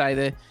 they did say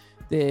that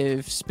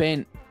they've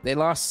spent their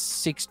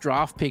last 6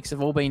 draft picks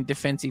have all been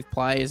defensive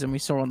players, and we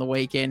saw on the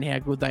weekend how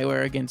good they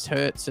were against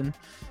Hurts and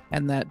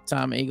that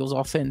Eagles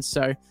offense.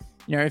 So,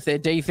 if their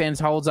defense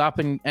holds up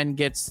and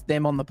gets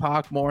them on the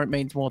park more, it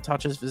means more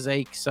touches for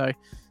Zeke. So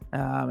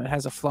it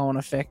has a flow-on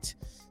effect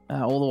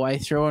all the way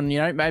through. And,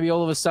 maybe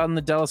all of a sudden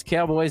the Dallas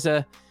Cowboys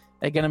are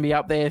going to be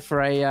up there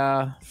for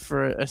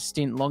a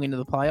stint long into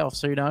the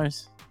playoffs. Who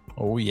knows?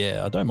 Oh,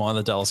 yeah. I don't mind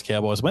the Dallas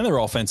Cowboys. When their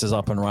offense is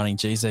up and running,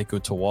 geez, they're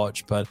good to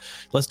watch. But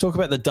let's talk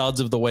about the duds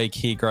of the week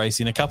here,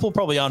 Gracie. And a couple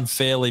probably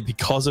unfairly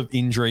because of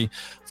injury.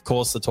 Of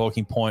course, the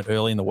talking point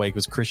early in the week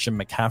was Christian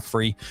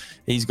McCaffrey.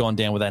 He's gone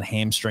down with that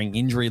hamstring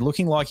injury,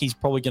 looking like he's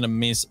probably going to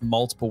miss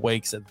multiple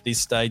weeks at this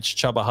stage.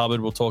 Chuba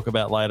Hubbard we'll talk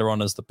about later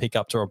on as the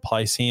pickup to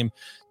replace him.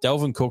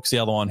 Delvin Cook's the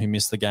other one who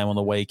missed the game on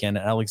the weekend.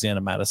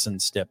 Alexander Mattison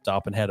stepped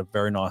up and had a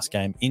very nice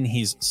game in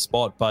his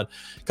spot. But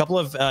a couple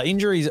of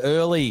injuries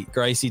early,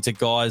 Gracie, to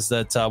guys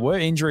that were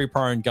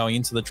injury-prone going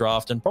into the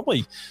draft, and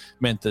probably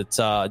meant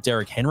that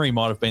Derrick Henry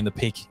might have been the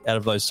pick out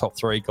of those top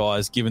 3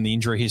 guys, given the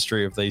injury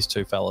history of these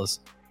two fellas.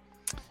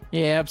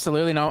 Yeah,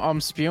 absolutely. No,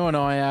 I'm spewing.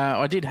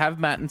 I did have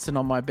Mattison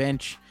on my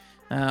bench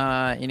in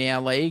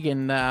our league,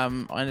 and I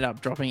ended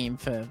up dropping him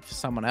for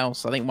someone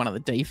else. I think one of the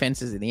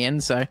defenses in the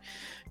end. So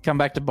come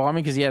back to buy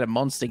me because he had a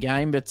monster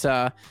game. But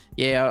I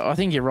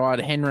think you're right,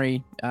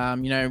 Henry. I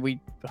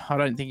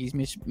don't think he's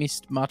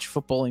missed much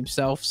football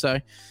himself. So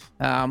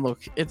look,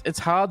 it's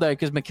hard though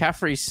because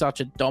McCaffrey's such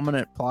a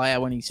dominant player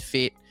when he's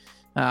fit.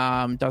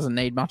 Doesn't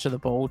need much of the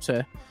ball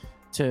to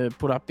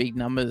put up big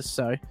numbers.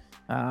 So.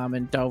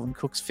 And Dalvin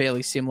Cook's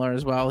fairly similar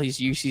as well.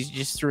 His usage is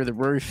just through the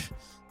roof.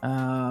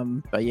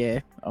 But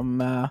yeah,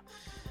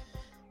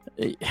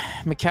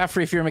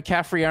 McCaffrey. If you're a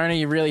McCaffrey owner,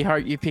 you really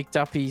hope you picked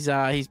up his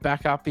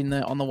backup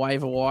on the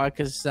waiver wire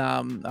because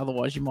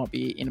otherwise you might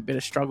be in a bit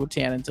of struggle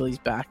town until he's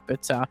back.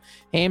 But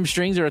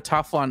hamstrings are a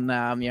tough one.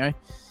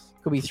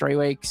 Could be 3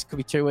 weeks, could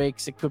be 2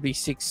 weeks, it could be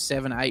 6,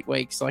 7, 8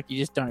 weeks. Like you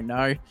just don't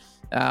know.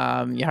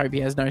 You hope he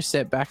has no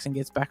setbacks and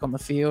gets back on the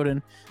field.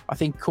 And I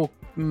think Cook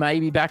may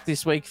be back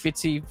this week,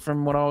 Fitzy,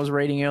 from what I was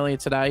reading earlier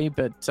today,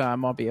 but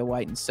might be a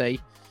wait and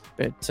see.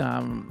 But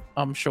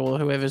I'm sure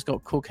whoever's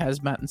got Cook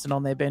has Mattison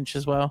on their bench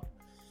as well.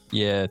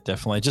 Yeah,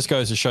 definitely. It just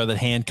goes to show that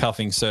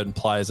handcuffing certain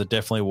players are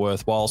definitely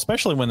worthwhile,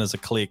 especially when there's a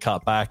clear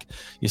cut back.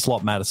 You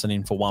slot Mattison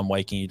in for 1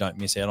 week and you don't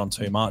miss out on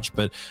too much.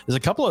 But there's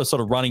a couple of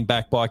sort of running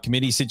back by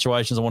committee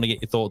situations I want to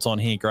get your thoughts on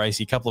here,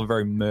 Gracie. A couple of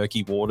very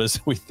murky waters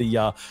with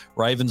the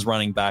Ravens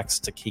running backs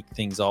to kick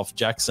things off.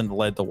 Jackson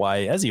led the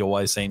way, as he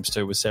always seems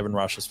to, with 7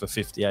 rushes for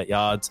 58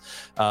 yards.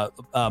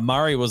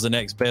 Murray was the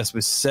next best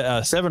with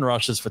 7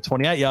 rushes for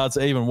 28 yards,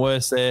 even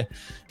worse there.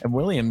 And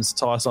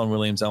Tyson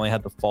Williams only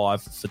had the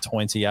 5 for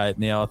 28.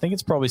 Now, I think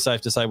it's probably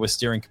safe to say we're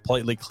steering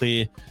completely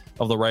clear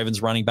of the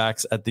Ravens running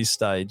backs at this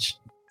stage.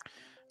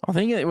 I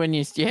think that when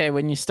you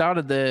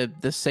started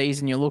the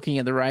season, you're looking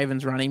at the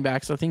Ravens running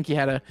backs. I think you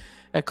had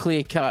a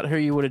clear cut who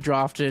you would have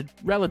drafted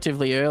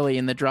relatively early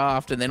in the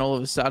draft, and then all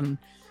of a sudden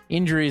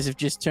injuries have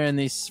just turned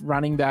this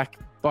running back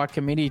by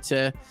committee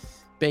to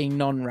being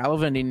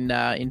non-relevant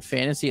in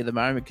fantasy at the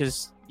moment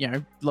because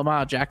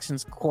Lamar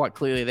Jackson's quite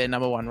clearly their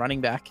number 1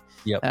 running back.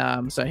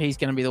 Yep. So he's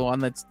going to be the one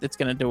that's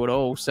going to do it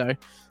all. So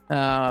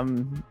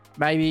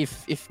maybe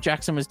if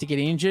Jackson was to get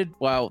injured,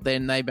 well,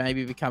 then they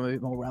maybe become a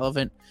bit more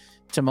relevant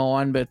to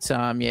mine. But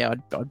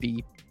I'd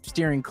be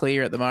steering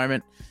clear at the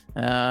moment,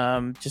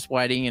 just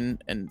waiting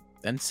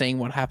and seeing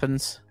what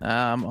happens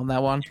on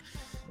that one.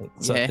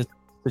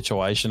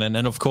 Situation.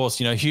 And of course,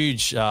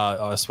 huge,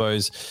 I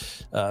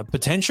suppose,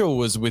 potential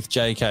was with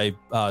J.K.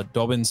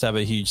 Dobbins to have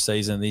a huge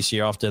season this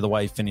year after the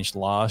way he finished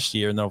last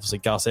year. And then obviously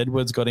Gus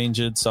Edwards got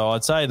injured. So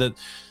I'd say that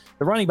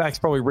the running backs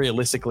probably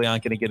realistically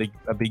aren't going to get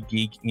a big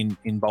gig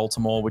in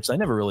Baltimore, which they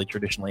never really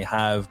traditionally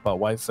have, but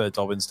wait for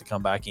Dobbins to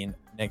come back in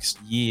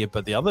next year.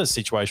 But the other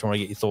situation I want to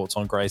get your thoughts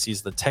on, Gracie,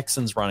 is the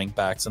Texans running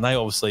backs. And they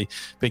obviously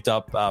picked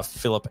up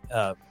Philip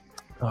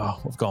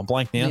Oh, we've gone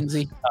blank now.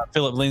 Lindsay.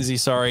 Philip Lindsay,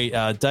 sorry.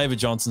 David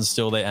Johnson's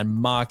still there, and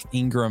Mark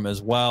Ingram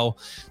as well.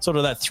 Sort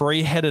of that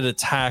three-headed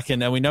attack,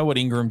 and we know what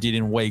Ingram did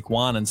in week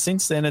 1, and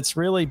since then it's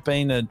really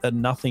been a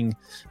nothing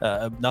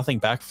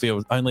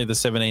backfield. Only the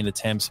 17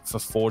 attempts for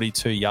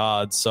 42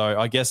 yards. So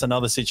I guess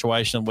another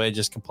situation we're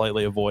just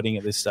completely avoiding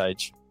at this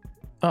stage.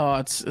 Oh,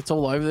 it's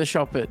all over the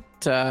shop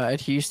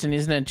at Houston,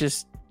 isn't it?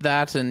 Just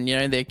that, and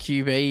their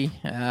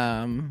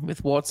QB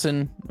with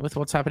Watson, with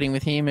what's happening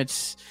with him,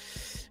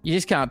 you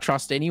just can't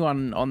trust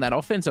anyone on that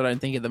offense, I don't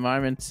think, at the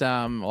moment.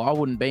 I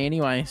wouldn't be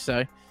anyway.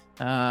 So,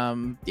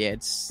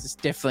 it's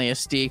definitely a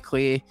steer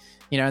clear.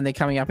 And they're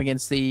coming up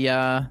against the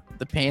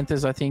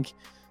Panthers, I think.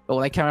 Well,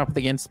 they come up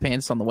against the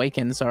Panthers on the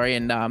weekend, sorry,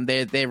 and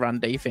their run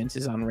defense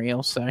is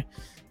unreal. So,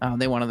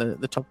 they're one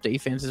of the top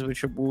defenses,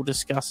 which we'll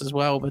discuss as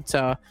well.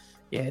 But,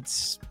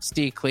 it's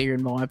steer clear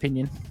in my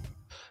opinion.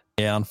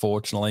 Yeah,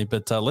 unfortunately.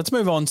 But let's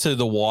move on to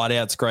the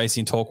wideouts,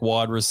 Gracie, and talk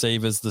wide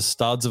receivers, the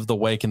studs of the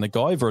week. And the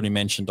guy I've already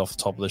mentioned off the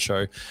top of the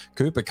show,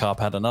 Cooper Kupp,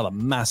 had another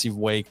massive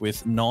week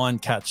with 9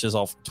 catches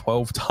off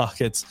 12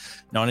 targets,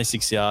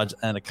 96 yards,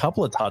 and a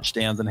couple of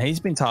touchdowns. And he's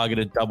been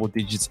targeted double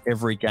digits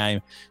every game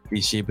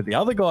this year. But the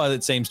other guy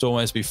that seems to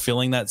almost be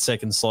filling that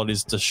second slot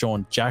is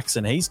Deshaun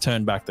Jackson. He's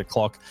turned back the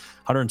clock,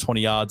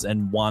 120 yards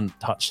and 1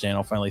 touchdown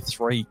off only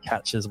 3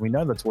 catches. We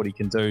know that's what he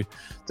can do,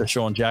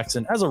 Deshaun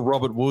Jackson. As a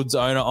Robert Woods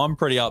owner, I'm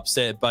pretty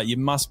upset, but you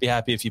must be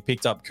happy if you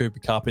picked up Cooper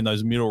Kupp in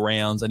those middle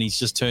rounds and he's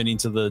just turned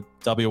into the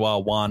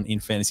WR1 in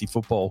fantasy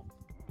football.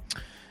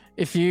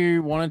 If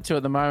you wanted to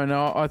at the moment,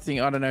 I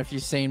don't know if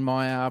you've seen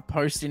my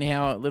post in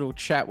our little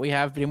chat we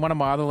have, but in one of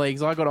my other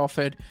leagues, I got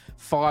offered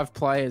 5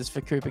 players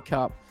for Cooper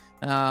Kupp.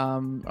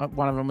 One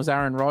of them was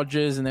Aaron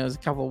Rodgers, and there was a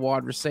couple of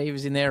wide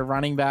receivers in there,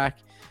 running back.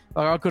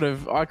 Like I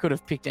could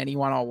have picked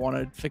anyone I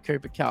wanted for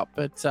Cooper Kupp,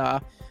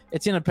 but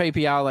it's in a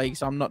PPR league,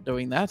 so I'm not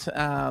doing that.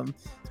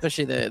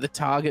 Especially the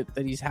targets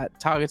he's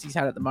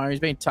had at the moment. He's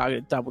been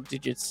targeted double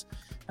digits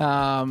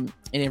in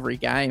every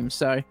game.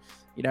 So,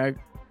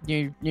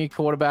 new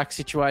quarterback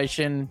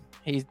situation.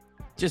 He's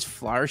just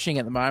flourishing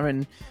at the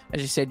moment.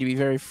 As you said, you'd be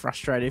very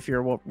frustrated if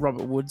you're a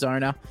Robert Woods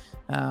owner.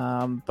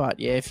 But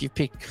yeah, if you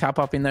pick Kupp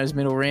up in those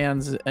middle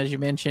rounds, as you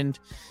mentioned,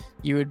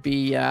 you would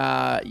be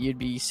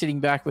sitting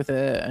back with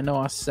a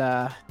nice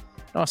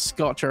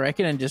scotch, I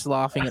reckon, and just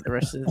laughing at the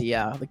rest of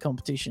the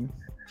competition.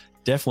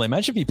 Definitely.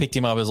 Imagine if you picked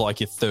him up as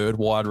like your third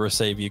wide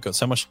receiver. You've got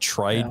so much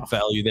trade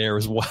value there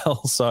as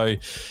well. So,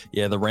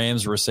 yeah, the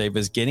Rams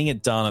receivers getting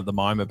it done at the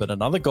moment. But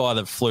another guy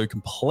that flew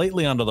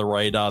completely under the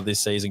radar this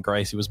season,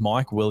 Gracie, was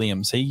Mike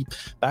Williams. He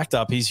backed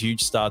up his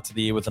huge start to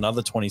the year with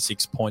another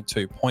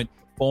 26.2 point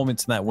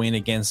performance in that win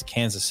against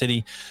Kansas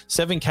City.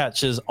 7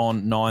 catches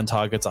on 9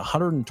 targets,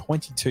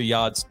 122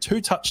 yards, 2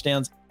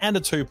 touchdowns, and a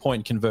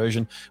 2-point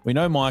conversion. We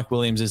know Mike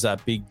Williams is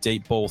that big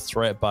deep ball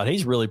threat, but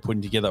he's really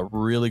putting together a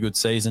really good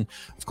season.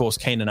 Of course,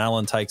 Keenan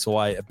Allen takes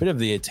away a bit of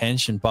the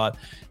attention, but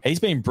he's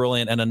been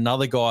brilliant, and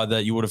another guy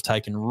that you would have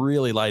taken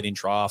really late in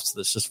drafts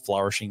that's just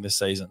flourishing this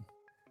season.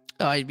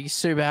 Oh, you'd be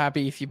super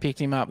happy if you picked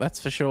him up, that's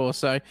for sure.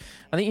 So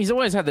I think he's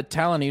always had the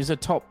talent. He was a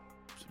top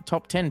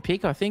 10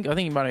 pick, I think. I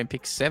think he might have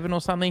picked 7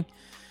 or something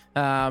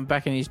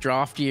back in his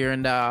draft year,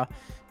 and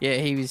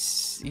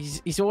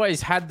he's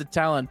always had the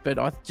talent, but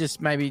I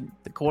just maybe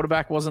the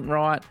quarterback wasn't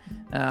right.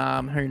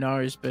 Who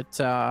knows?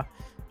 But I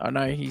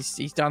know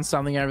he's done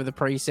something over the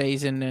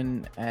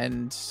preseason,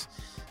 and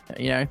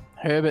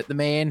Herbert the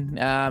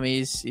man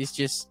is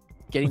just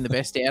getting the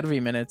best out of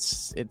him, and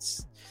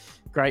it's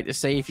great to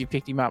see if you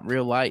picked him up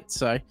real late.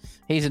 So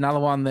he's another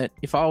one that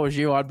if I was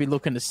you, I'd be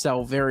looking to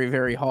sell very,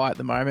 very high at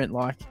the moment,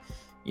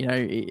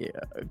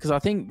 because I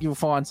think you'll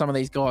find some of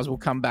these guys will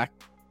come back,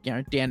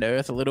 down to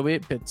earth a little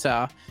bit.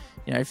 But,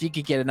 if you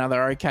could get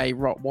another okay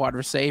wide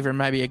receiver and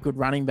maybe a good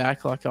running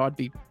back, like I'd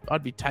be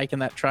taking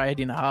that trade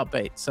in a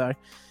heartbeat. So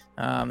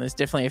there's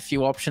definitely a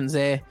few options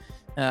there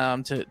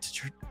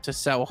to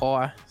sell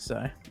high.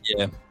 So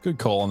yeah, good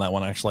call on that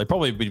one, actually.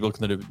 Probably be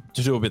looking to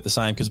do a bit the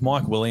same, because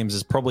Mike Williams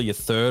is probably your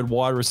third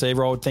wide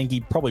receiver. I would think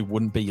he probably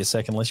wouldn't be your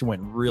second unless you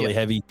went really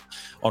heavy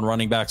on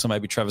running backs, or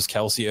maybe Travis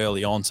Kelce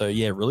early on. So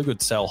yeah, really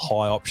good sell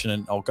high option.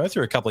 And I'll go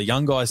through a couple of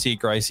young guys here,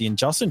 Gracie, and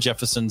Justin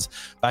Jefferson's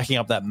backing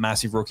up that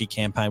massive rookie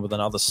campaign with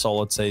another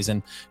solid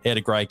season. He had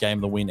a great game,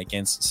 the win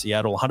against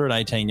Seattle,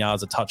 118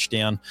 yards, a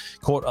touchdown,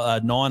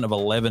 caught 9 of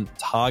 11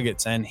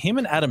 targets. And him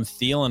and Adam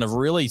Thielen have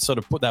really sort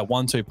of put that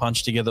 1-2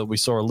 punch together that we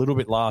saw a little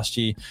bit last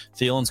year.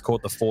 Thielen's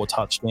caught the 4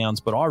 touchdowns,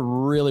 but I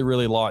really,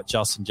 really like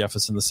Justin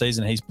Jefferson. The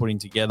season he's putting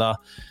together,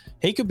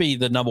 he could be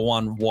the number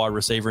 1 wide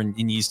receiver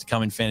in years to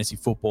come in fantasy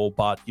football,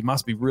 but you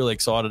must be really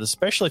excited,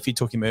 especially if you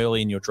took him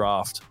early in your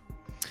draft.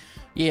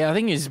 Yeah, I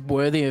think he's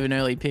worthy of an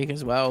early pick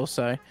as well.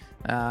 So,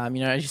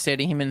 as you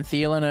said, him and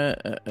Thielen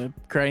are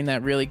creating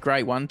that really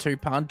great 1-2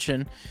 punch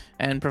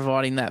and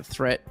providing that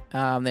threat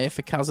there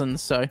for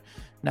Cousins. So,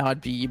 no,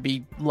 you'd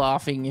be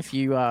laughing if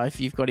you've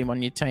got him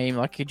on your team.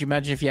 Like, could you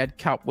imagine if you had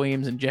Kupp,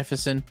 Williams, and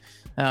Jefferson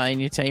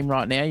in your team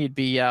right now? You'd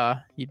be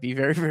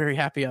very, very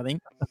happy, I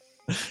think.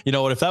 You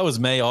know what? If that was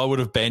me, I would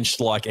have benched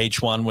like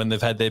each one when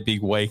they've had their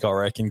big week, I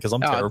reckon, because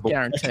I'm terrible.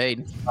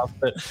 Guaranteed.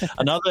 But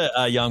another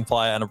young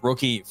player and a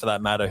rookie, for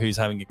that matter, who's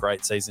having a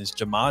great season is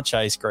Jamar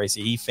Chase,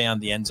 Gracie. He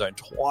found the end zone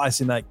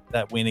twice in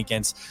that win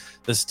against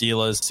the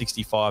Steelers,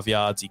 65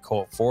 yards. He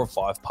caught 4 or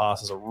 5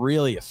 passes, a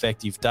really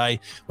effective day.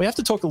 We have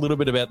to talk a little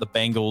bit about the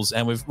Bengals,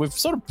 and we've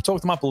sort of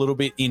talked them up a little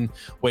bit in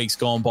weeks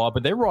gone by,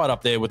 but they're right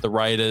up there with the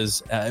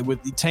Raiders,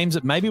 with the teams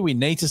that maybe we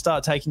need to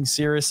start taking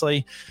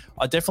seriously.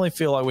 I definitely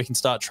feel like we can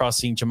start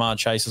trusting Jamar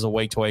Chase as a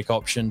week-to-week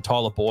option.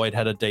 Tyler Boyd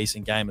had a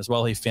decent game as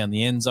well. He found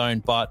the end zone,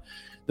 but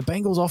the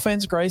Bengals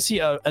offense, Gracie,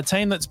 a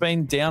team that's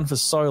been down for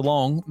so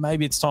long,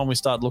 maybe it's time we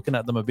start looking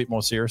at them a bit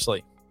more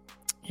seriously.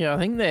 Yeah, I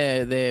think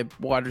their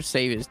wide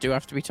receivers do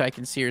have to be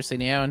taken seriously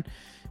now. And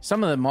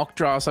some of the mock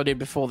drafts I did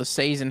before the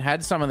season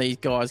had some of these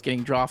guys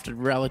getting drafted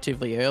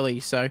relatively early.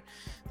 So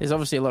there's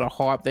obviously a lot of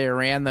hype there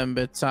around them.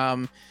 But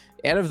out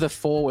of the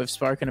 4 we've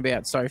spoken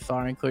about so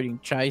far, including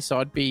Chase,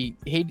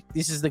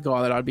 this is the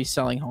guy that I'd be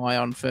selling high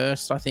on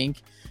first, I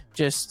think.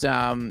 Just,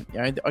 I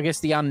guess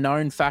the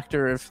unknown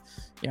factor of,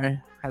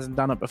 hasn't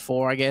done it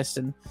before, I guess,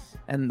 and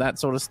that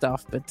sort of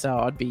stuff. But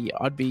I'd be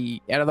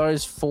out of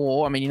those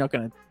 4. I mean, you're not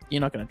going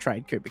to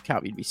trade Cooper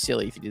Kupp. You'd be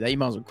silly if you did that. You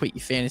might as well quit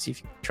your fantasy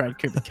if you trade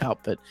Cooper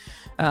Kupp. But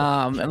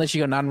unless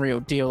you got an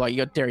unreal deal, like you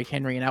got Derrick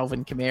Henry and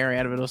Alvin Kamara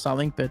out of it or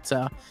something. But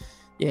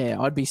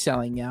I'd be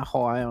selling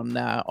high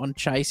on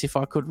Chase if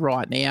I could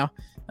right now.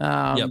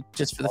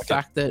 Just for the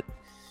fact that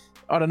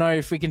I don't know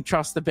if we can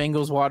trust the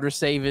Bengals wide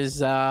receivers,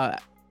 to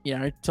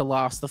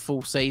last the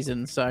full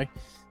season. So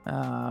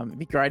it'd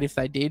be great if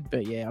they did.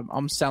 But yeah,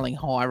 I'm selling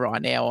high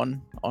right now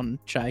on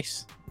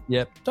Chase.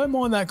 Yep. Don't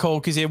mind that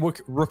call because,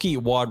 rookie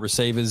wide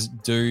receivers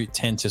do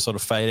tend to sort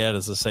of fade out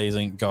as the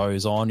season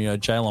goes on.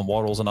 Jalen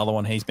Waddle's another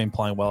one. He's been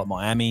playing well at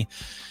Miami.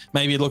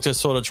 Maybe look to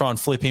sort of try and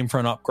flip him for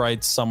an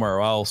upgrade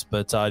somewhere else.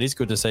 But it is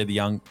good to see the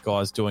young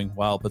guys doing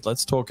well. But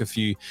let's talk a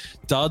few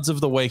duds of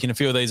the week. And a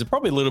few of these are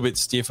probably a little bit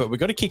stiffer. We've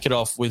got to kick it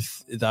off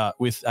with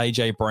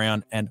A.J.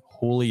 Brown and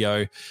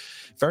Julio.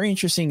 Very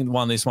interesting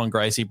one, this one,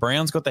 Gracie.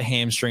 Brown's got the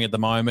hamstring at the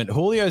moment.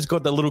 Julio's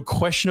got the little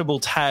questionable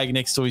tag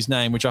next to his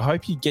name, which I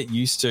hope you get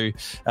used to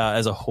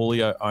as a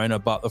Julio owner.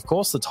 But, of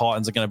course, the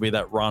Titans are going to be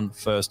that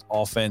run-first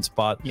offense.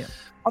 But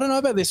I don't know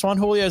about this one.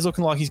 Julio's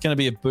looking like he's going to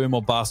be a boom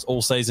or bust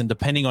all season,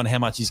 depending on how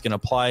much he's going to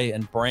play.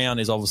 And Brown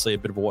is obviously a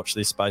bit of a watch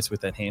this space with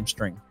that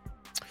hamstring.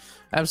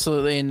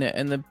 Absolutely.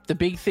 And the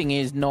big thing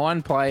is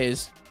 9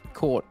 players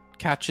caught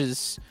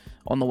catches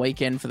on the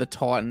weekend for the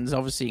Titans,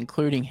 obviously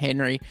including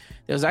Henry.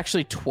 There was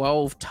actually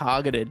 12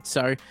 targeted,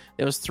 so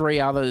there was 3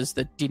 others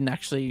that didn't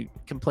actually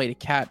complete a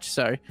catch.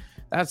 So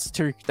that's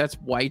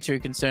way too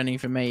concerning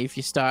for me. If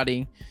you're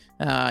starting,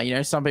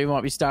 some people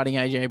might be starting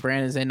AJ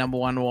Brown as their number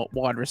 1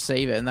 wide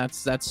receiver, and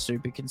that's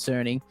super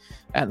concerning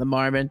at the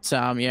moment.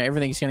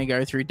 Everything's going to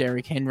go through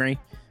Derrick Henry.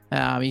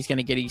 He's going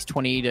to get his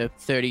 20 to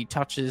 30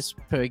 touches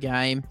per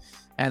game,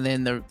 and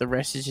then the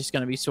rest is just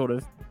going to be sort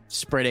of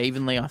spread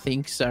evenly, I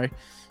think. So,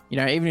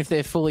 even if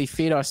they're fully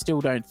fit, I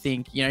still don't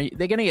think, they're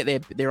going to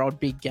get their odd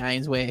big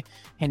games where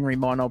Henry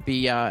might not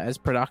be as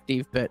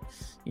productive, but,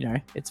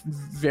 it's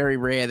very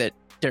rare that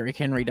Derrick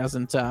Henry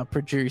doesn't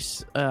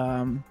produce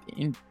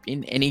in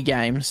any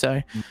game.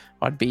 So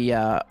I'd be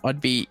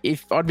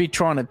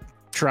trying to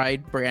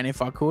trade Brown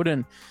if I could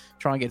and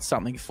try and get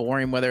something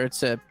for him, whether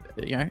it's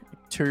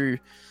 2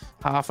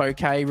 half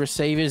okay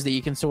receivers that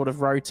you can sort of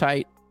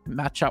rotate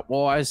matchup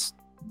wise,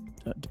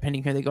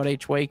 depending who they got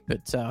each week.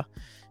 But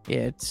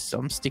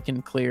I'm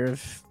sticking clear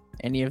of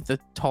any of the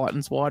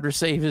Titans wide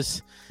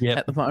receivers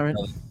at the moment.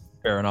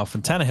 Fair enough.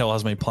 And Tannehill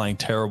has been playing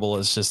terrible.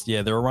 It's just,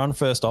 they're a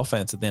run-first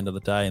offense at the end of the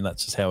day, and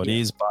that's just how it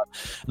is. But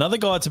another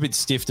guy that's a bit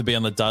stiff to be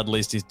on the dud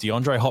list is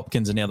DeAndre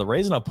Hopkins. And now the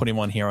reason I put him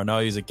on here, I know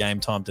he's a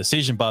game-time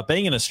decision, but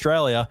being in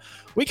Australia,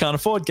 we can't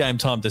afford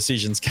game-time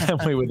decisions, can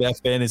we, with our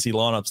fantasy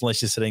lineups,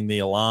 unless you're setting the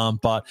alarm.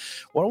 But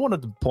what I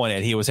wanted to point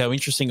out here was how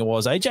interesting it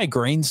was. AJ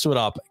Green stood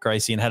up,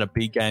 Gracie, and had a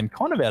big game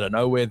kind of out of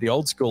nowhere, the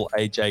old-school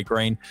AJ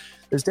Green.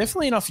 There's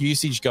definitely enough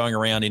usage going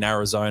around in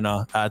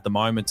Arizona at the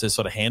moment to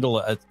sort of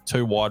handle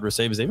 2 wide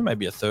receivers, even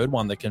maybe a third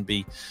one that can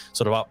be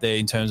sort of up there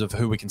in terms of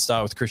who we can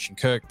start with. Christian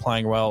Kirk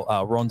playing well.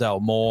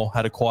 Rondale Moore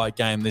had a quiet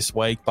game this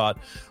week, but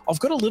I've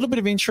got a little bit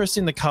of interest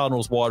in the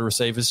Cardinals wide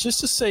receivers just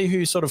to see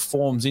who sort of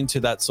forms into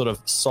that sort of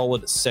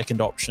solid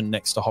second option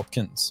next to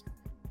Hopkins.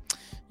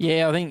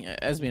 Yeah, I think,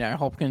 as we know,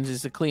 Hopkins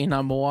is the clear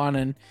number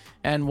 1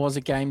 and was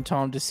a game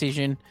time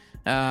decision.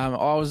 I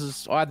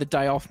had the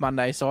day off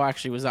Monday, so I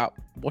actually was up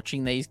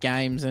watching these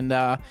games, and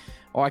I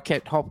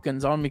kept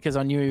Hopkins on because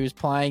I knew he was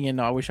playing,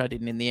 and I wish I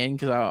didn't in the end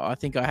because I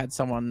think I had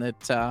someone that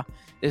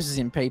this is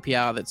in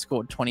PPR that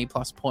scored 20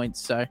 plus points,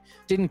 so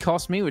didn't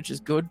cost me, which is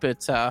good.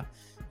 But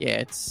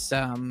it's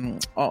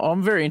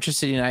I'm very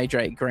interested in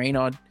AJ Green.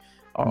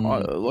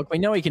 Look, we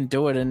know he can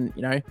do it, and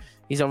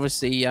he's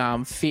obviously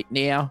fit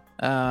now.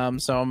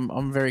 So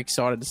I'm very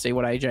excited to see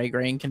what AJ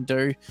Green can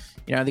do.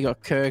 They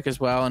got Kirk as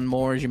well and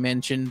Moore, as you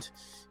mentioned.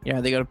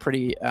 They got a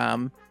pretty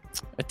good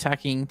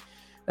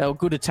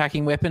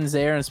attacking weapons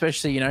there, and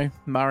especially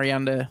Murray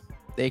under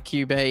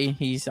QB.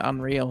 He's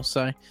unreal.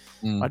 So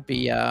I'd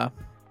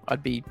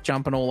be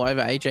jumping all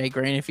over AJ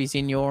Green if he's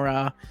in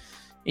your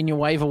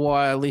waiver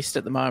wire list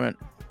at the moment.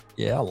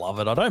 Yeah, I love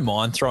it. I don't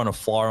mind throwing a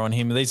flyer on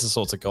him. These are the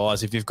sorts of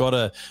guys. If you've got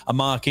a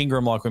Mark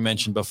Ingram, like we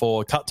mentioned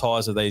before, cut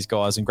ties with these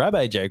guys and grab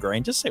AJ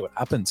Green. Just see what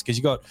happens, because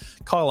you've got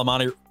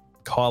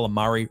Kyler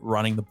Murray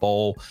running the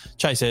ball.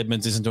 Chase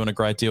Edmonds isn't doing a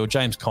great deal.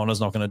 James Conner's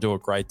not going to do a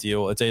great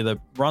deal. It's either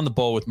run the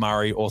ball with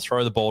Murray or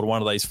throw the ball to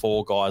one of these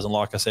four guys. And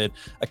like I said,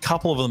 a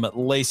couple of them at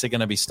least are going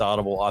to be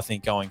startable, I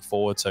think, going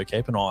forward. So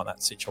keep an eye on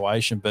that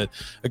situation. But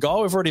a guy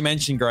we've already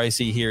mentioned,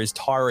 Gracie, here is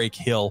Tyreek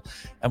Hill.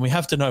 And we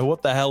have to know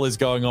what the hell is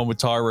going on with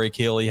Tyreek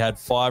Hill. He had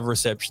 5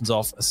 receptions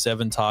off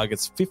 7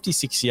 targets,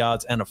 56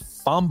 yards and a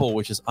fumble,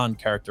 which is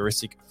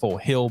uncharacteristic for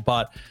Hill.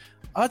 But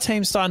our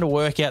team's starting to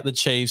work out the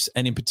Chiefs,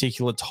 and in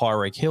particular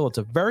Tyreek Hill. It's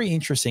a very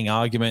interesting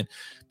argument,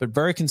 but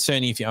very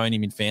concerning if you own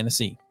him in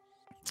fantasy.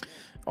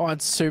 Oh,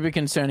 it's super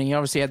concerning. He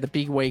obviously had the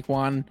big week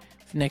 1.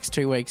 The next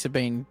 2 weeks have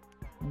been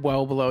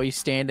well below his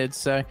standards.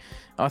 So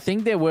I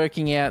think they're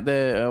working out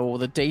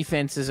the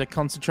defenses are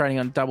concentrating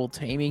on double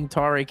teaming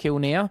Tyreek Hill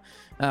now.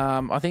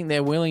 I think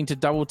they're willing to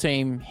double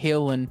team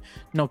Hill and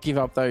not give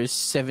up those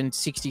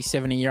 60,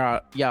 70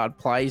 yard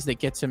plays that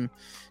gets him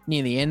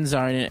near the end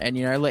zone,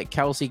 and let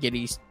Kelsey get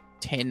his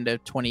 10 to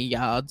 20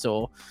 yards,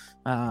 or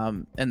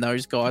and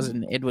those guys,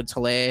 and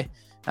Edwards-Helaire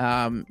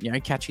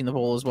catching the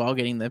ball as well,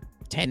 getting the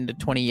 10 to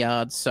 20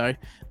 yards. So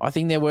I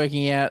think they're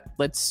working out,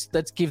 let's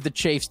give the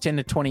Chiefs 10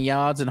 to 20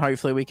 yards, and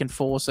hopefully we can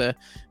force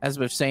as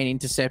we've seen,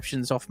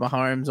 interceptions off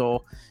Mahomes,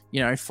 or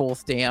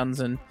fourth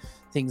downs and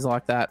things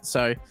like that.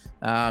 So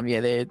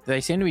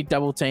they seem to be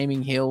double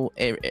teaming Hill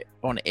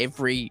on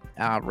every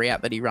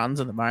route that he runs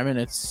at the moment.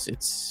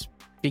 It's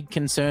big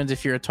concerns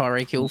if you're a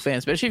Tyreek Hill fan,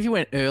 especially if you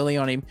went early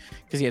on him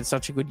because he had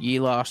such a good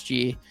year last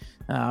year.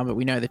 But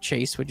we know the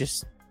Chiefs were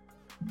just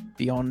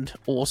beyond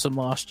awesome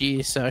last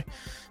year. So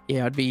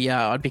yeah,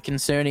 I'd be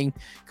concerning.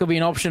 Could be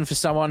an option for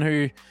someone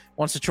who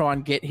wants to try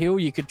and get Hill.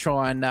 You could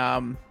try and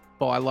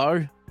buy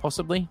low,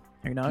 possibly.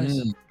 Who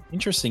knows?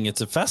 Interesting.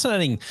 It's a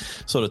fascinating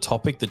sort of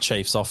topic, the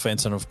Chiefs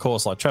offense. And of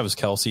course, like Travis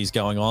Kelce's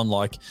going on,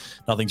 like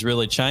nothing's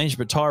really changed.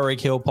 But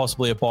Tyreek Hill,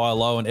 possibly a buy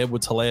low, and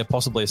Edwards-Helaire,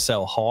 possibly a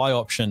sell high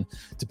option,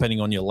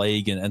 depending on your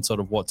league and sort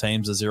of what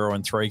teams are 0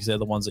 and 3, because they're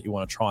the ones that you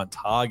want to try and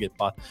target.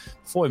 But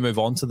before we move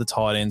on to the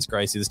tight ends,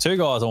 Gracie, there's 2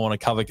 guys I want to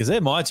cover because they're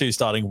my 2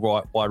 starting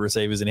wide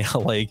receivers in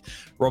our league.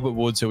 Robert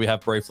Woods, who we have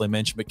briefly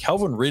mentioned, but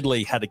Calvin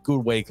Ridley had a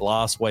good week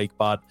last week,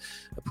 but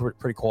a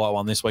pretty quiet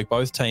one this week.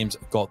 Both teams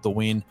got the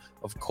win.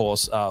 Of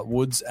course,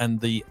 Woods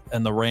and the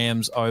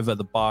Rams over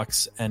the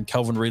Bucks, and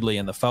Calvin Ridley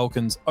and the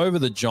Falcons over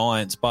the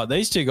Giants. But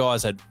these 2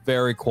 guys had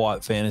very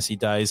quiet fantasy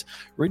days.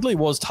 Ridley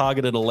was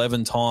targeted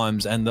 11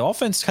 times, and the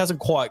offense hasn't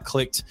quite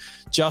clicked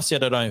just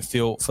yet, I don't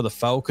feel, for the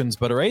Falcons.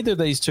 But are either of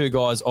these 2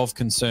 guys of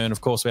concern?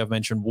 Of course, we have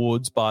mentioned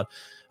Woods, but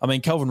I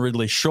mean, Calvin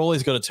Ridley surely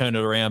has got to turn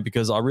it around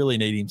because I really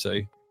need him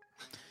to.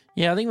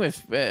 Yeah, I think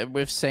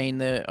we've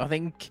seen I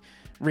think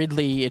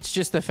Ridley, it's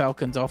just the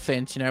Falcons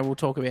offense. We'll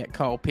talk about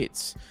Kyle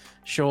Pitts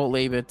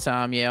shortly, but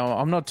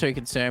I'm not too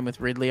concerned with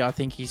Ridley. I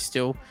think he's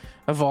still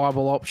a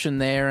viable option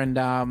there,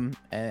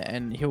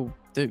 and he'll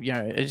as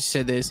you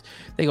said,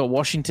 they got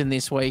Washington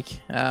this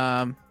week,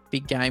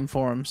 big game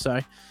for him. So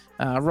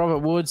Robert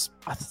Woods,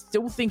 I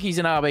still think he's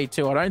an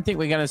RB2. I don't think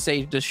we're going to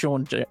see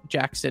Deshaun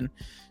Jackson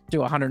do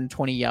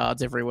 120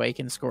 yards every week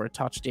and score a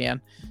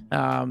touchdown.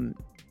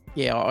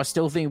 I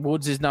still think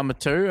Woods is number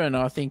 2, and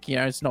I think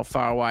it's not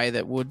far away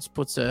that Woods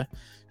puts a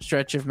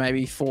stretch of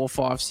maybe 4,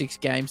 5, 6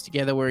 games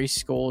together where he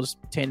scores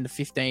 10 to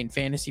 15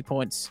 fantasy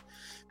points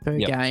per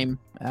game.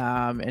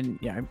 And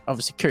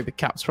obviously Cooper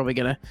Kupp's probably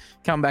going to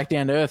come back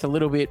down to earth a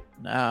little bit.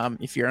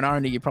 If you're an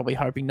owner, you're probably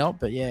hoping not,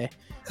 but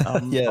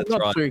I'm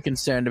not too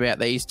concerned about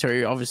these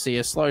 2. Obviously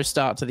a slow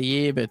start to the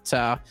year,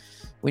 but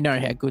we know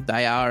how good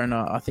they are, and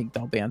I think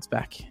they'll bounce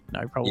back,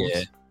 no problems.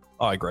 Yeah.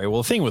 I agree.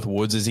 Well, the thing with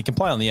Woods is he can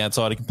play on the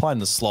outside, he can play in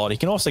the slot, he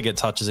can also get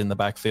touches in the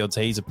backfield, so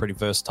he's a pretty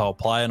versatile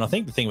player. And I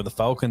think the thing with the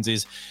Falcons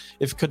is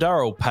if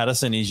Cordarrelle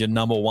Patterson is your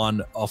number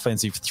 1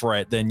 offensive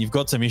threat, then you've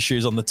got some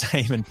issues on the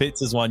team, and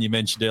Pitts is one you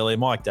mentioned earlier.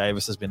 Mike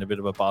Davis has been a bit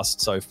of a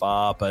bust so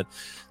far, but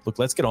look,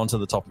 let's get on to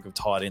the topic of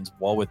tight ends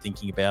while we're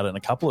thinking about it, and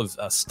a couple of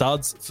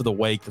studs for the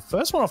week. The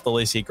first one off the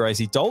list here,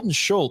 Gracie, Dalton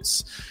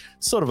Schultz,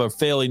 sort of a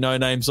fairly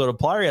no-name sort of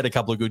player. He had a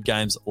couple of good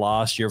games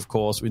last year, of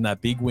course, in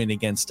that big win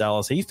against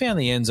Dallas. He found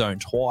the end zone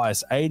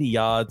twice, 80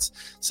 yards,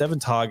 7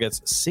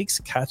 targets, 6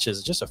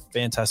 catches. Just a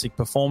fantastic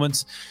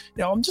performance.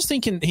 I'm just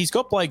thinking he's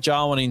got Blake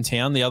Jarwin in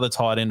town, the other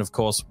tight end, of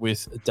course,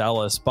 with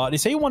Dallas. But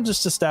is he one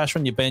just to stash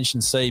on your bench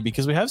and see?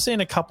 Because we have seen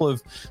a couple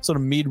of sort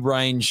of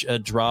mid-range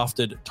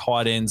drafted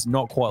tight ends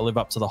not quite live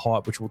up to the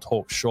hype, which we'll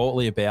talk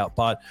shortly about.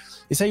 But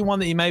is he one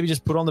that you maybe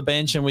just put on the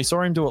bench, and we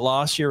saw him do it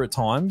last year at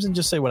times, and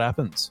just see what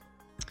happens?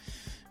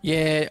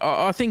 Yeah,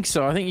 I think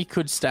so. I think you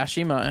could stash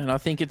him, and I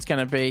think it's going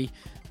to be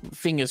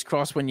fingers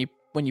crossed when you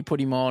put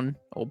him on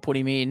or put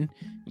him in,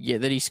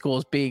 that he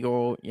scores big,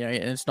 or and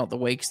it's not the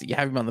weeks that you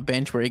have him on the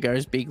bench where he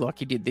goes big like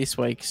he did this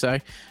week. So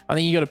I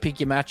think you got to pick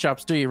your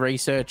matchups, do your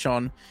research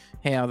on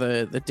how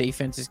the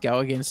defenses go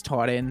against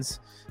tight ends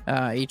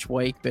each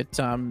week. But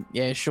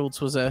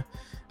Schultz was a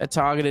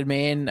targeted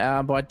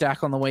man by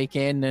Dak on the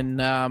weekend,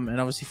 and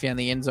obviously found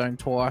the end zone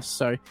twice.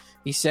 So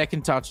his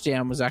second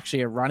touchdown was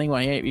actually a running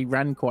one. He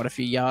ran quite a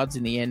few yards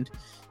in the end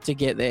to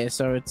get there.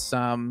 So it's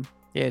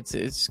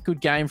it's a good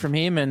game from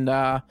him,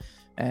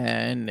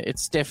 and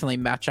it's definitely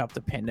matchup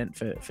dependent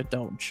for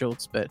Dalton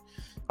Schultz. But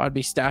I'd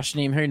be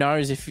stashing him. Who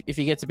knows if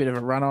he gets a bit of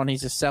a run on,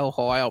 he's a sell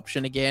high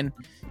option again.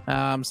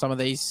 Some of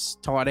these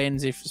tight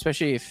ends,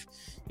 especially if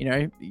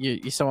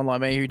you're someone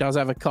like me who does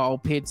have a Kyle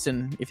Pitts,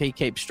 and if he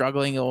keeps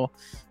struggling, or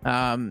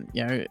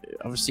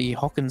obviously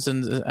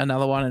Hawkinson's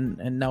another one,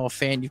 and Noah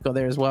Fant you've got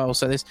there as well.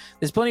 So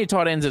there's plenty of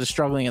tight ends that are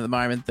struggling at the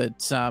moment.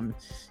 That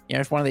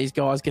if one of these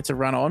guys gets a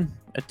run on,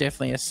 it's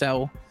definitely a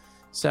sell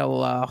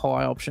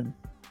high option.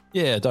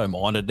 Yeah, don't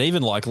mind it.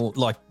 Even like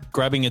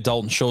grabbing a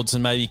Dalton Schultz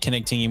and maybe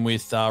connecting him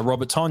with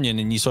Robert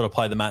Tonyan, and you sort of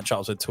play the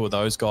matchups with two of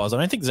those guys. I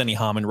don't think there's any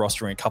harm in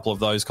rostering a couple of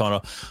those kind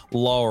of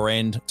lower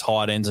end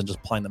tight ends and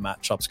just playing the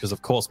matchups, because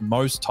of course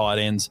most tight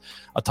ends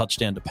are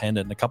touchdown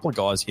dependent, and a couple of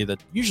guys here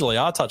that usually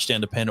are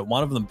touchdown dependent,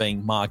 one of them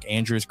being Mark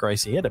Andrews.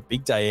 Gracie, he had a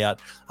big day out,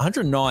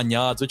 109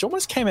 yards, which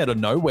almost came out of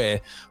nowhere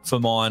for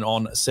mine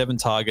on 7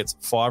 targets,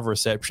 5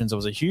 receptions. It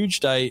was a huge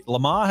day.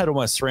 Lamar had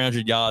almost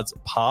 300 yards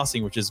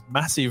passing, which is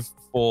massive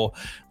for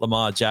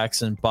Lamar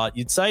Jackson, but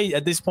you'd say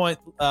at this point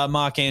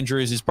Mark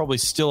Andrews is probably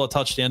still a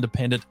touchdown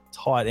dependent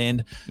tight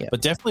end,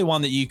 but definitely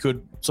one that you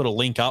could sort of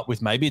link up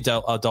with maybe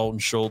Dalton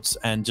Schultz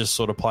and just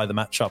sort of play the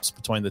matchups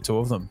between the two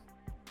of them.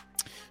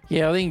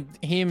 Yeah, I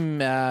think him,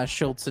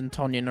 Schultz and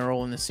Tonyan are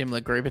all in a similar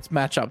group. It's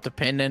matchup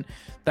dependent.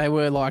 They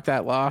were like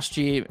that last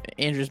year.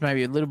 Andrews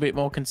maybe a little bit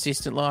more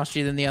consistent last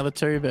year than the other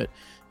two, but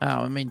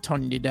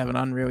Tonyan did have an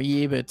unreal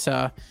year,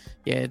 but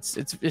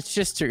it's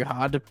just too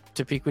hard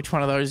to pick which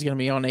one of those is going to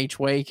be on each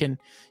week, and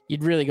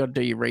you'd really got to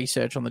do your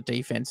research on the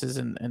defenses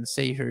and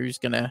see who's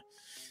going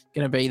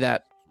to be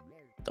that,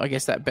 I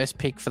guess, that best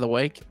pick for the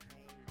week.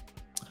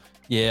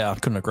 Yeah, I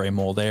couldn't agree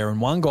more there. And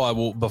one guy,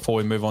 before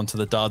we move on to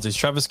the duds, is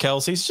Travis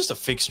Kelce. He's just a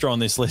fixture on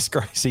this list,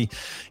 Gracie.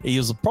 He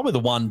was probably the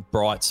one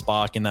bright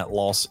spark in that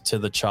loss to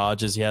the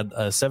Chargers. He had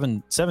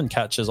seven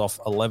catches off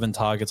 11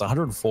 targets,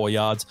 104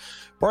 yards.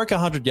 Broke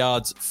 100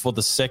 yards for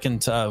the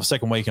second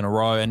week in a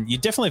row, and you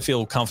definitely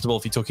feel comfortable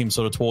if you took him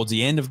sort of towards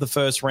the end of the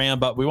first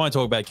round, but we won't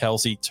talk about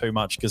Kelce too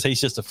much because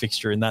he's just a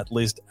fixture in that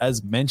list,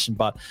 as mentioned.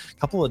 But a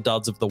couple of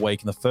duds of the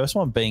week, and the first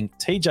one being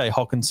TJ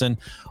Hawkinson.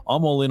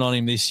 I'm all in on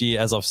him this year,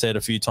 as I've said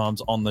a few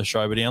times on the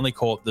show, but he only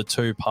caught the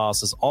 2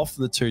 passes off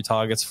the 2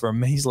 targets for a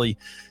measly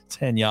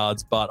 10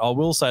 yards. But I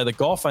will say that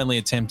Goff only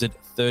attempted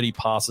 30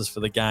 passes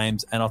for the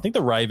games, and I think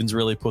the Ravens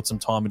really put some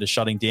time into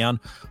shutting down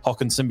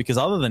Hawkinson, because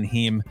other than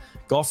him,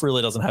 Goff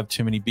really doesn't have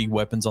too many big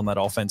weapons on that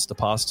offense to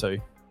pass to.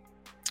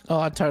 Oh,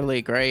 I totally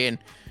agree, and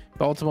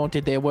Baltimore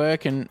did their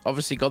work and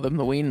obviously got them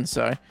the win.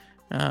 So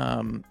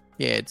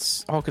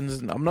it's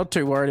Hawkins. I'm not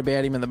too worried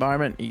about him at the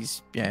moment.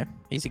 He's a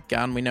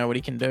gun. We know what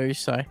he can do.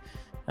 So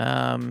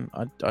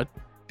I'd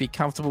be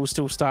comfortable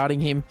still starting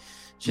him.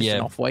 It's just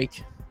an off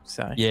week.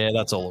 So yeah,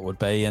 that's all it would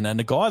be. And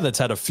a guy that's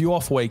had a few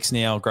off weeks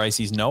now,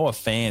 Gracie's Noah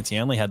Fant. He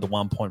only had the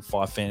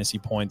 1.5 fantasy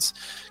points,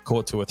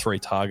 caught 2 or 3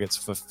 targets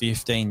for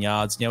 15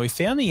 yards. Now, we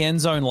found the end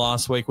zone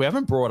last week. We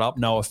haven't brought up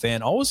Noah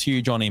Fant. I was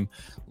huge on him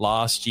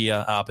last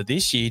year, but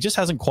this year he just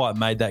hasn't quite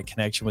made that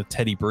connection with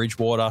Teddy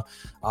Bridgewater.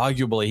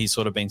 Arguably, he's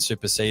sort of been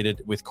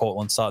superseded with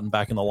Cortland Sutton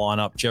back in the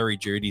lineup. Jerry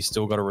Jeudy's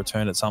still got to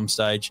return at some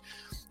stage.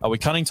 Are we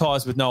cutting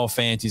ties with Noah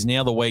Fant? Is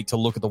now the week to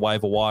look at the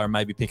waiver wire and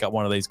maybe pick up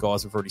one of these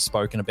guys we've already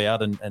spoken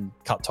about and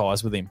cut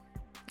ties with him?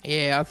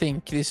 Yeah, I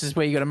think this is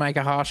where you got to make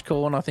a harsh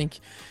call, and I think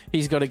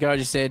he's got to go.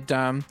 Just said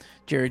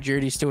Jerry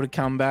Jeudy's still to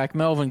come back.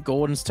 Melvin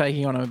Gordon's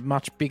taking on a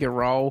much bigger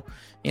role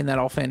in that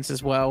offense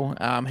as well.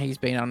 He's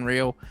been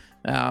unreal.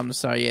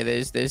 So yeah,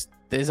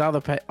 there's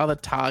other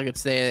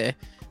targets there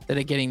that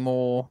are getting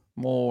more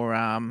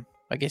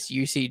I guess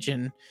usage,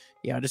 and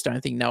I just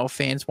don't think Noah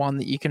Fant's one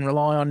that you can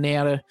rely on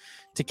now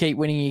to keep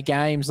winning your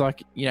games.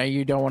 Like,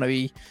 you don't want to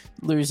be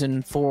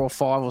losing 4 or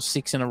 5 or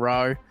 6 in a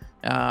row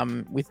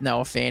with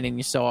Noah Fant in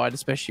your side,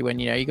 especially when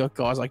you got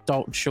guys like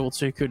Dalton Schultz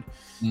who could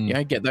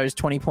get those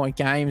 20-point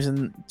games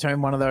and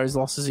turn one of those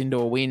losses into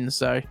a win.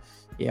 So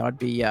yeah, I'd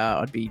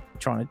be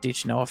trying to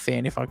ditch Noah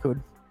Fant if I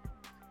could.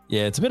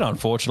 Yeah, it's a bit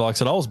unfortunate. Like I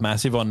said, I was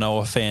massive on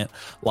Noah Fant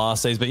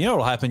last season, but you know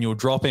what'll happen? You'll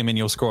drop him and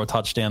you'll score a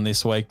touchdown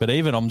this week. But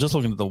even I'm just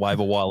looking at the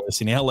waiver wire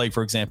list in our league,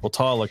 for example,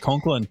 Tyler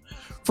Conklin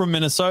from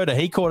Minnesota,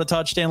 he caught a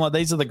touchdown. Like,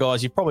 these are the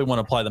guys you probably want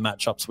to play the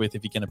matchups with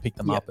if you're going to pick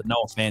them up. But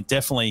Noah Fant,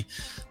 definitely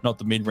not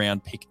the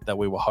mid-round pick that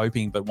we were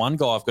hoping. But one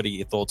guy I've got to get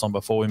your thoughts on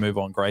before we move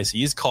on,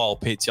 Gracie, is Kyle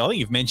Pitts. I think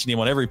you've mentioned him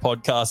on every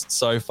podcast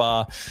so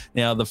far.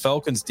 Now, the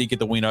Falcons did get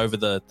the win over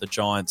the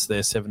Giants there,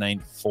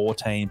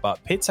 17-14,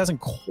 but Pitts hasn't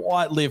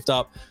quite lived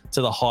up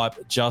to the hype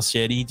just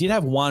yet. He did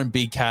have one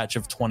big catch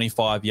of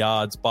 25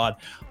 yards, but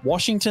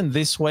Washington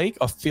this week,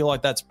 I feel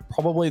like that's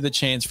probably the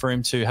chance for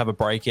him to have a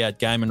breakout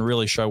game and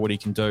really show what he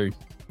can do.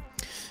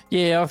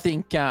 Yeah, I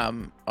think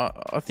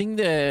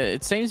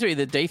it seems to be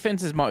the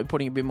defenses might be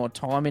putting a bit more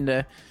time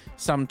into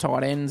some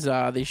tight ends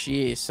this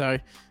year. So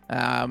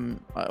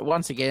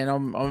Once again,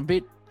 I'm a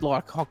bit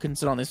like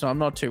Hawkinson on this one. I'm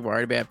not too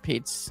worried about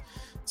Pitts.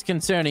 It's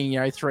concerning,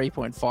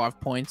 3.5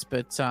 points,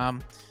 but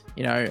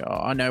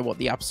I know what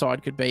the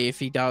upside could be if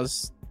he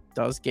does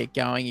get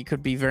going. It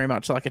could be very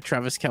much like a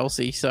Travis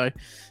Kelce. So,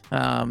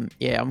 I'm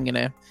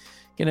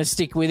gonna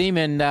stick with him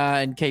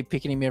and keep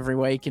picking him every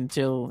week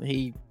until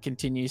he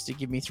continues to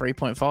give me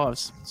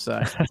 3.5s.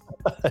 So,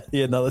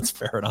 yeah, no, that's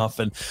fair enough.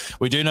 And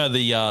we do know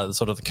the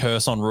sort of the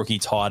curse on rookie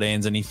tight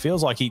ends, and he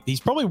feels like he's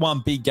probably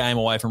one big game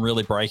away from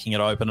really breaking it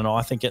open. And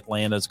I think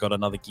Atlanta's got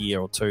another gear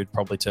or two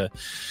probably to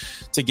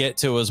get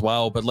to as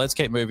well. But let's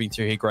keep moving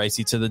through here,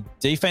 Gracie, to the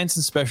defense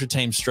and special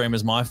team stream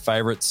is my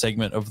favorite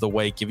segment of the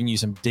week, giving you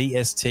some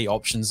DST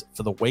options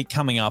for the week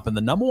coming up. And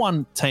the number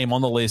one team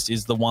on the list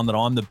is the one that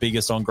I'm the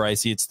biggest on,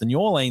 Gracie. It's the New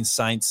Orleans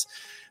Saints.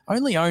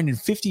 Only owned in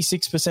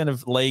 56%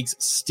 of leagues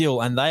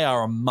still, and they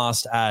are a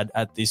must-add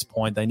at this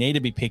point. They need to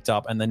be picked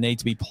up, and they need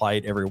to be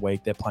played every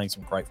week. They're playing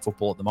some great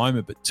football at the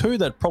moment. But two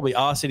that probably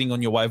are sitting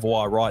on your waiver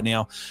wire right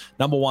now.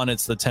 Number one,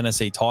 it's the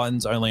Tennessee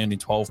Titans, only owned in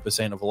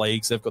 12% of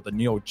leagues. They've got the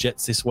New York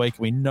Jets this week.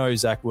 We know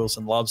Zach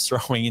Wilson loves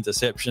throwing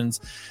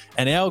interceptions.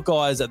 And our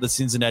guys at the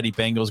Cincinnati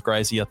Bengals,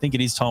 Gracie, I think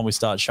it is time we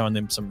start showing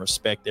them some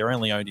respect. They're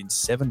only owned in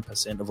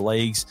 7% of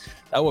leagues.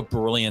 They were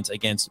brilliant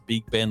against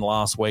Big Ben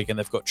last week, and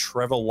they've got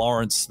Trevor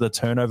Lawrence, the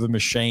turnover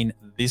machine,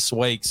 this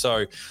week.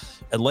 So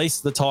at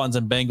least the Titans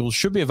and Bengals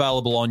should be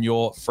available on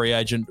your free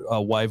agent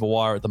waiver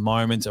wire at the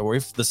moment. Or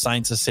if the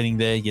Saints are sitting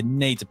there, you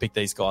need to pick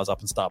these guys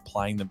up and start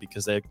playing them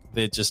because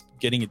they're just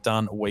getting it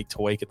done week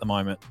to week at the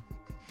moment.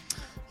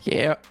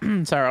 Yeah,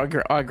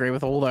 sorry, I agree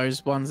with all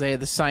those ones there.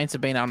 The Saints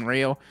have been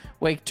unreal.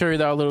 Week 2,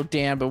 they were a little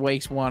down, but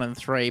weeks 1 and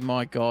 3,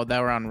 my God, they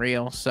were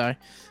unreal. So,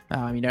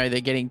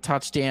 they're getting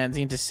touchdowns,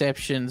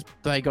 interceptions.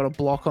 They got a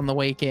block on the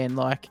weekend.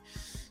 Like,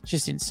 it's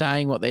just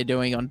insane what they're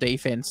doing on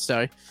defense.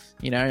 So,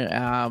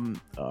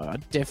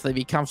 I'd definitely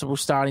be comfortable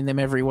starting them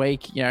every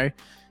week. I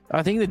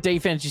think the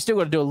defense, you still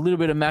got to do a little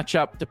bit of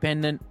matchup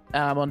dependent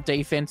on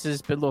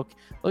defenses. But look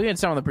at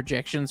some of the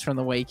projections from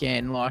the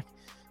weekend. Like,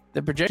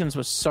 the projections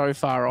were so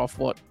far off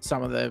what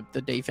some of the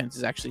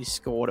defenses actually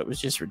scored. It was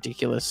just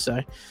ridiculous.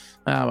 So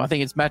I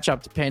think it's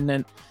matchup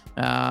dependent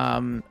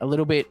a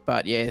little bit.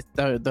 But yeah,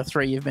 the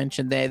three you've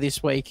mentioned there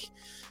this week,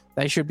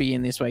 they should be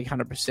in this week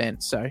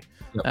 100%. So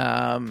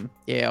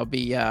I'll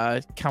be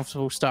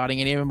comfortable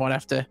starting any of them. Might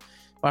have to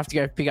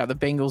go pick up the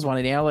Bengals one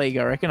in our league,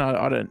 I reckon.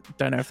 I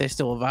don't know if they're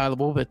still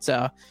available, but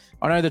I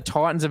know the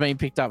Titans have been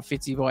picked up,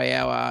 Fitzy, by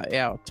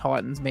our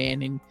Titans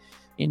man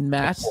in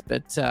Matt,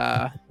 but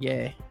no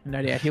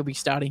doubt he'll be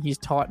starting his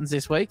Titans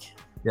this week.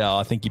 Yeah,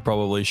 I think he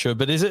probably should.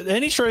 But is it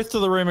any truth to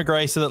the rumor,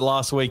 Gracie, that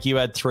last week you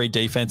had 3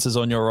 defenses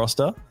on your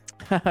roster?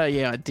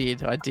 Yeah, I did.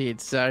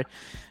 So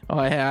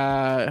I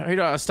had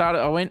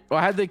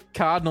the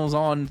Cardinals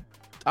on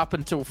up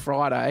until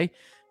Friday,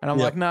 and I'm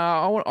like,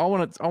 no, I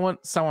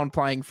want someone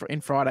playing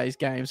in Friday's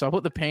game. So I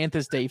put the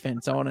Panthers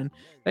defense on, and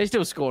they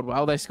still scored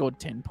well. They scored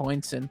 10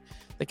 points, and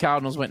the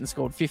Cardinals went and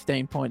scored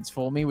 15 points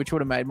for me, which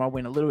would have made my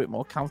win a little bit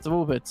more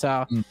comfortable. But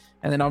and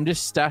then I'm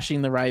just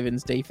stashing the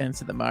Ravens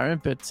defense at the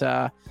moment, but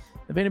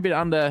they've been a bit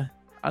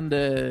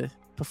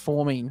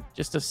underperforming,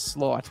 just a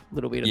slight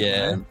little bit at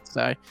the moment.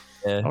 So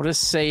I'll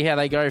just see how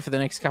they go for the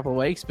next couple of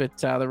weeks. But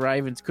the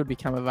Ravens could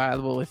become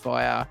available if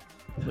I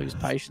lose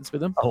patience with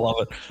them. I love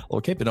it.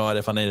 Well, keep an eye out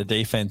if I need a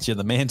defense. You're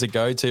the man to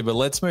go to. But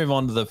let's move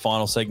on to the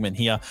final segment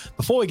here.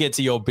 Before we get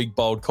to your big,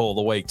 bold call of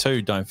the week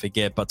too, don't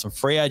forget, but some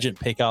free agent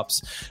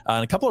pickups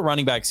and a couple of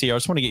running backs here. I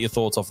just want to get your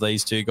thoughts off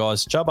these two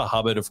guys. Chuba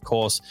Hubbard, of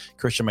course.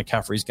 Christian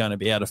McCaffrey's going to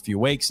be out a few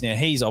weeks. Now,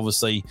 he's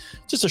obviously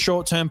just a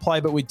short-term play,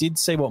 but we did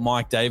see what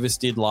Mike Davis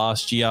did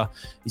last year.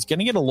 He's going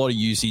to get a lot of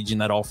usage in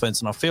that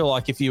offense, and I feel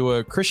like if you were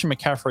a Christian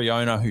McCaffrey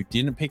owner who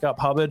didn't pick up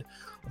Hubbard,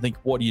 I think,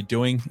 what are you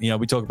doing?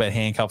 We talk about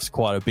handcuffs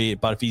quite a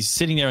bit, but if he's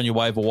sitting there on your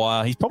waiver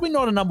wire, he's probably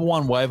not a number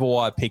one waiver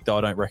wire pick, though,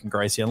 I don't reckon,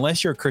 Gracie,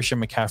 unless you're a Christian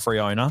McCaffrey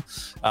owner.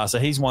 So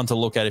he's one to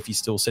look at if he's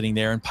still sitting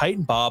there. And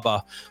Peyton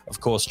Barber,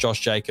 of course, Josh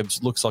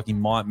Jacobs, looks like he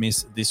might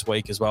miss this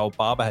week as well.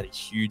 Barber had a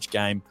huge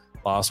game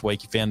last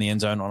week. He found the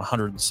end zone on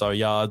 100 and so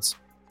yards.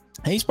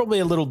 He's probably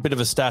a little bit of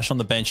a stash on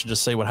the bench and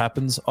just see what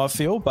happens, I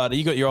feel. But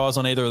you got your eyes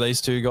on either of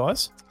these two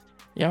guys?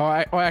 Yeah,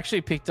 I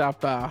actually picked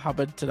up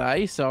Hubbard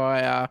today, so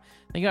I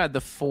think I had the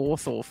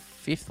 4th or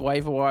 5th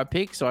waiver wire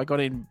pick, so I got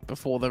in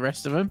before the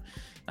rest of them.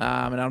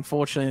 And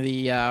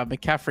unfortunately, the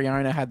McCaffrey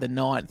owner had the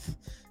 9th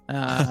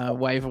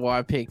waiver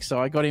wire pick, so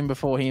I got in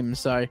before him.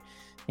 So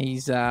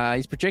he's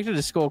projected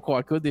to score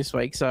quite good this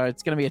week, so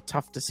it's going to be a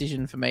tough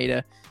decision for me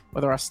to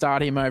whether I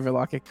start him over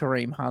like a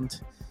Kareem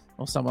Hunt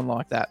or someone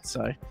like that.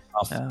 So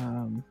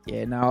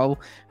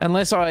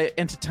unless I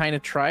entertain a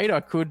trade, I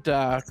could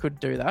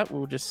do that.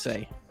 We'll just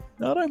see.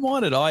 I don't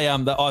mind it.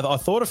 I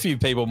thought a few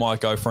people might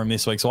go for him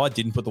this week, so I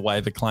didn't put the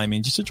waiver claim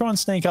in just to try and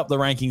sneak up the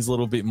rankings a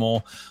little bit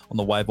more on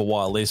the waiver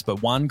wire list.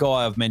 But one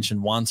guy I've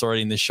mentioned once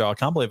already in this show, I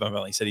can't believe I've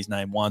only said his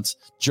name once,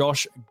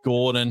 Josh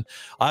Gordon.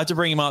 I had to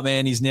bring him up,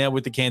 man. He's now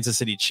with the Kansas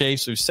City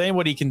Chiefs. We've seen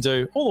what he can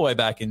do all the way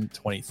back in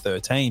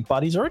 2013,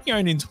 but he's already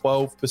owned in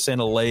 12%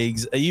 of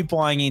leagues. Are you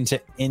buying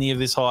into any of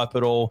this hype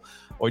at all,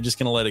 or are you just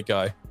going to let it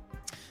go?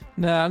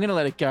 No, I'm going to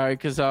let it go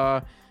because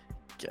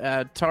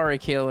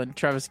Tyreek Hill and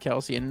Travis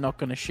Kelce are not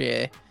going to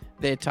share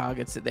their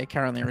targets that they're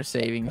currently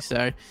receiving.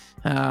 So,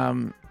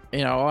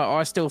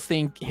 I still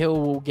think Hill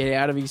will get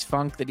out of his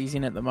funk that he's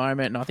in at the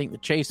moment, and I think the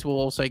Chiefs will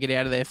also get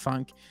out of their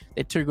funk.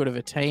 They're too good of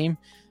a team.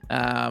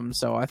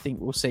 So I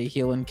think we'll see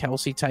Hill and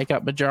Kelce take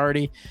up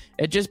majority.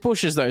 It just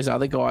pushes those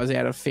other guys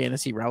out of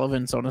fantasy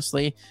relevance,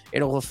 honestly.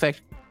 It'll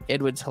affect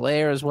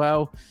Edwards-Helaire as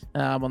well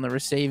on the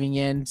receiving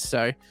end.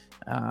 So,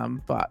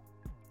 but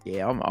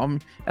yeah,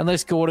 I'm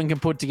unless Gordon can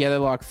put together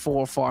like 4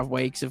 or 5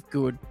 weeks of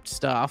good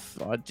stuff,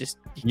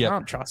 you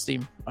can't trust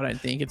him. I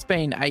don't think. It's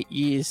been 8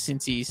 years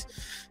since he's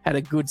had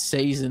a good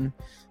season.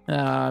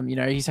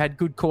 He's had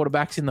good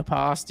quarterbacks in the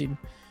past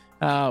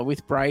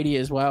with Brady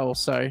as well.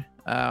 So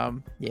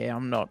I'm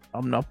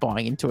not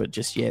buying into it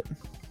just yet.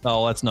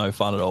 Oh, that's no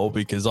fun at all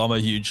because I'm a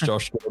huge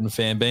Josh Gordon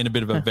fan, being a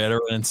bit of a veteran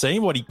and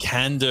seeing what he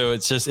can do.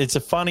 It's a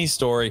funny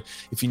story.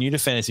 If you're new to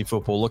fantasy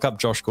football, look up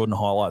Josh Gordon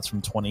highlights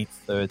from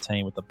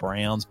 2013 with the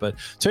Browns. But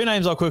 2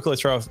 names I'll quickly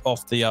throw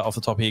off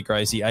the top here,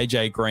 Gracie.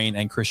 AJ Green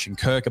and Christian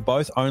Kirk are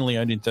both only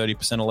owned in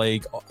 30%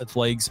 of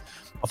leagues.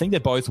 I think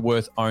they're both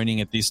worth owning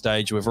at this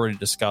stage. We've already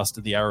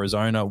discussed the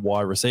Arizona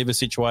wide receiver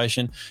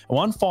situation. And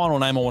one final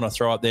name I want to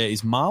throw up there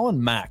is Marlon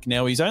Mack.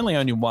 Now, he's only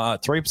owned in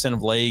 3%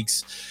 of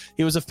leagues.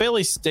 He was a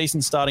fairly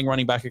decent starting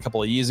running back a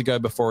couple of years ago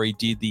before he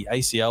did the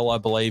ACL, I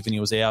believe, and he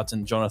was out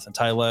and Jonathan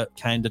Taylor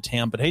came to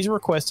town. But he's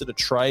requested a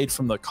trade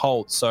from the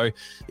Colts. So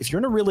if you're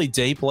in a really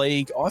deep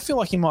league, I feel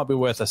like he might be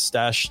worth a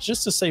stash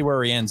just to see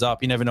where he ends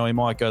up. You never know, he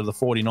might go to the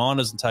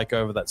 49ers and take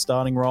over that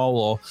starting role,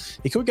 or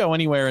he could go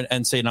anywhere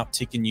and see an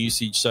uptick in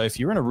usage. So if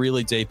you're in a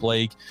really deep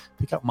league,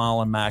 pick up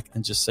Marlon Mack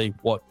and just see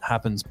what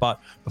happens.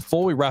 But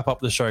before we wrap up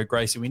the show,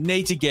 Gracie, we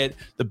need to get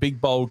the big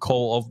bold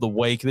call of the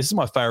week. This is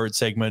my favorite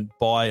segment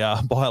by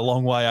a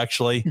long way,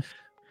 actually.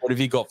 What have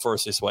you got for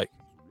us this week?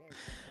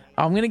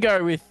 I'm going to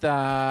go with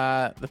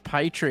the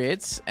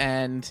Patriots,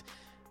 and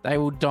they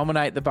will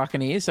dominate the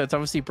Buccaneers. So it's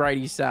obviously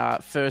Brady's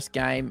first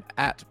game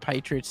at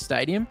Patriots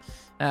Stadium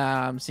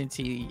since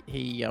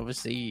he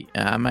obviously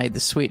made the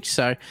switch.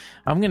 So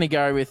I'm going to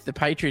go with the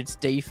Patriots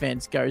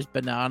defense goes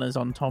bananas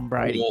on Tom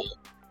Brady.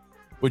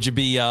 Would you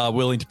be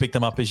willing to pick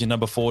them up as your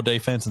number 4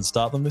 defense and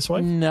start them this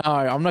week? No,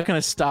 I'm not going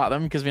to start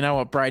them because we know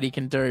what Brady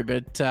can do.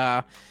 But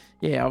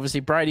obviously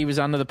Brady was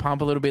under the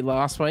pump a little bit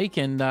last week,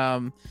 and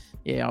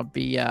I'd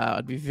be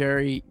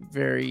very,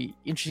 very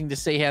interesting to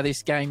see how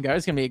this game goes.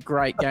 It's going to be a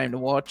great game to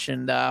watch,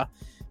 and I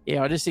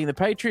just think the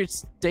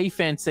Patriots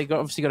defense,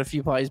 obviously got a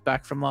few players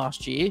back from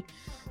last year.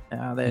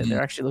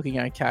 They're actually looking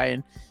okay,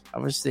 and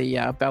obviously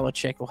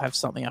Belichick will have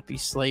something up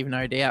his sleeve,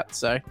 no doubt.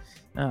 So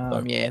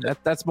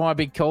that's my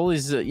big call.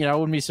 Is I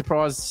wouldn't be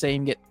surprised to see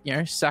him get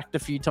sacked a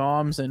few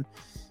times, and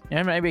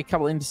maybe a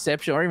couple of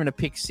interceptions or even a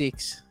pick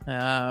 6.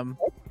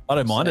 I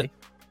don't mind it.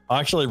 I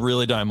actually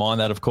really don't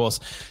mind that. Of course,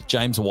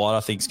 James White, I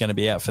think, is going to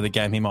be out for the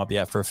game. He might be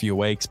out for a few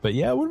weeks. But,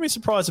 I wouldn't be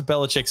surprised if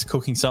Belichick's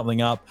cooking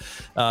something up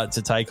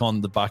to take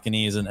on the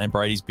Buccaneers and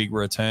Brady's big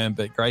return.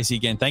 But, Gracie,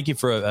 again, thank you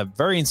for a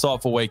very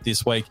insightful week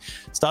this week.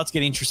 Starts to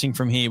get interesting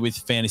from here with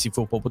fantasy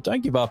football. But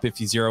don't give up if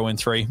you're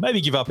 0-3.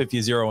 Maybe give up if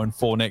you're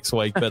 0-4 next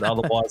week. But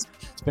otherwise,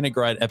 it's been a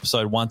great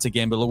episode once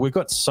again. But, look, we've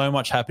got so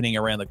much happening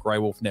around the Grey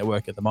Wolf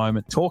Network at the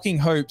moment. Talking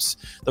Hoops,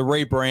 the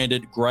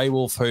rebranded Grey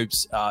Wolf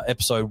Hoops,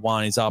 episode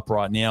 1 is up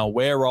right now.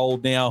 We're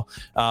old now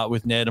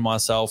with Ned and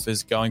myself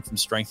is going from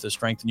strength to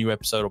strength. A new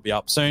episode will be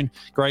up soon.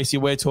 Gracie,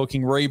 we're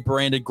talking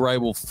rebranded Grey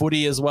Wolf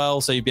Footy as well,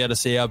 so you'll be able to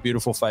see our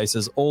beautiful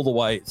faces all the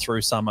way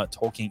through summer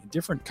talking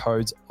different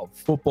codes of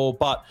football.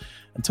 But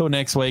until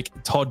next week,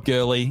 Todd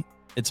Gurley,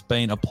 it's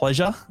been a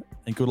pleasure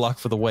and good luck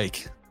for the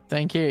week.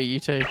 Thank you.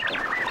 You too.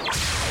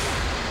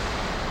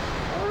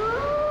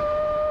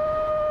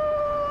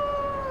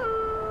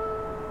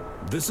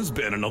 This has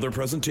been another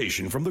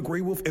presentation from the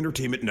Grey Wolf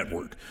Entertainment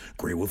Network,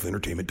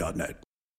 greywolfentertainment.net.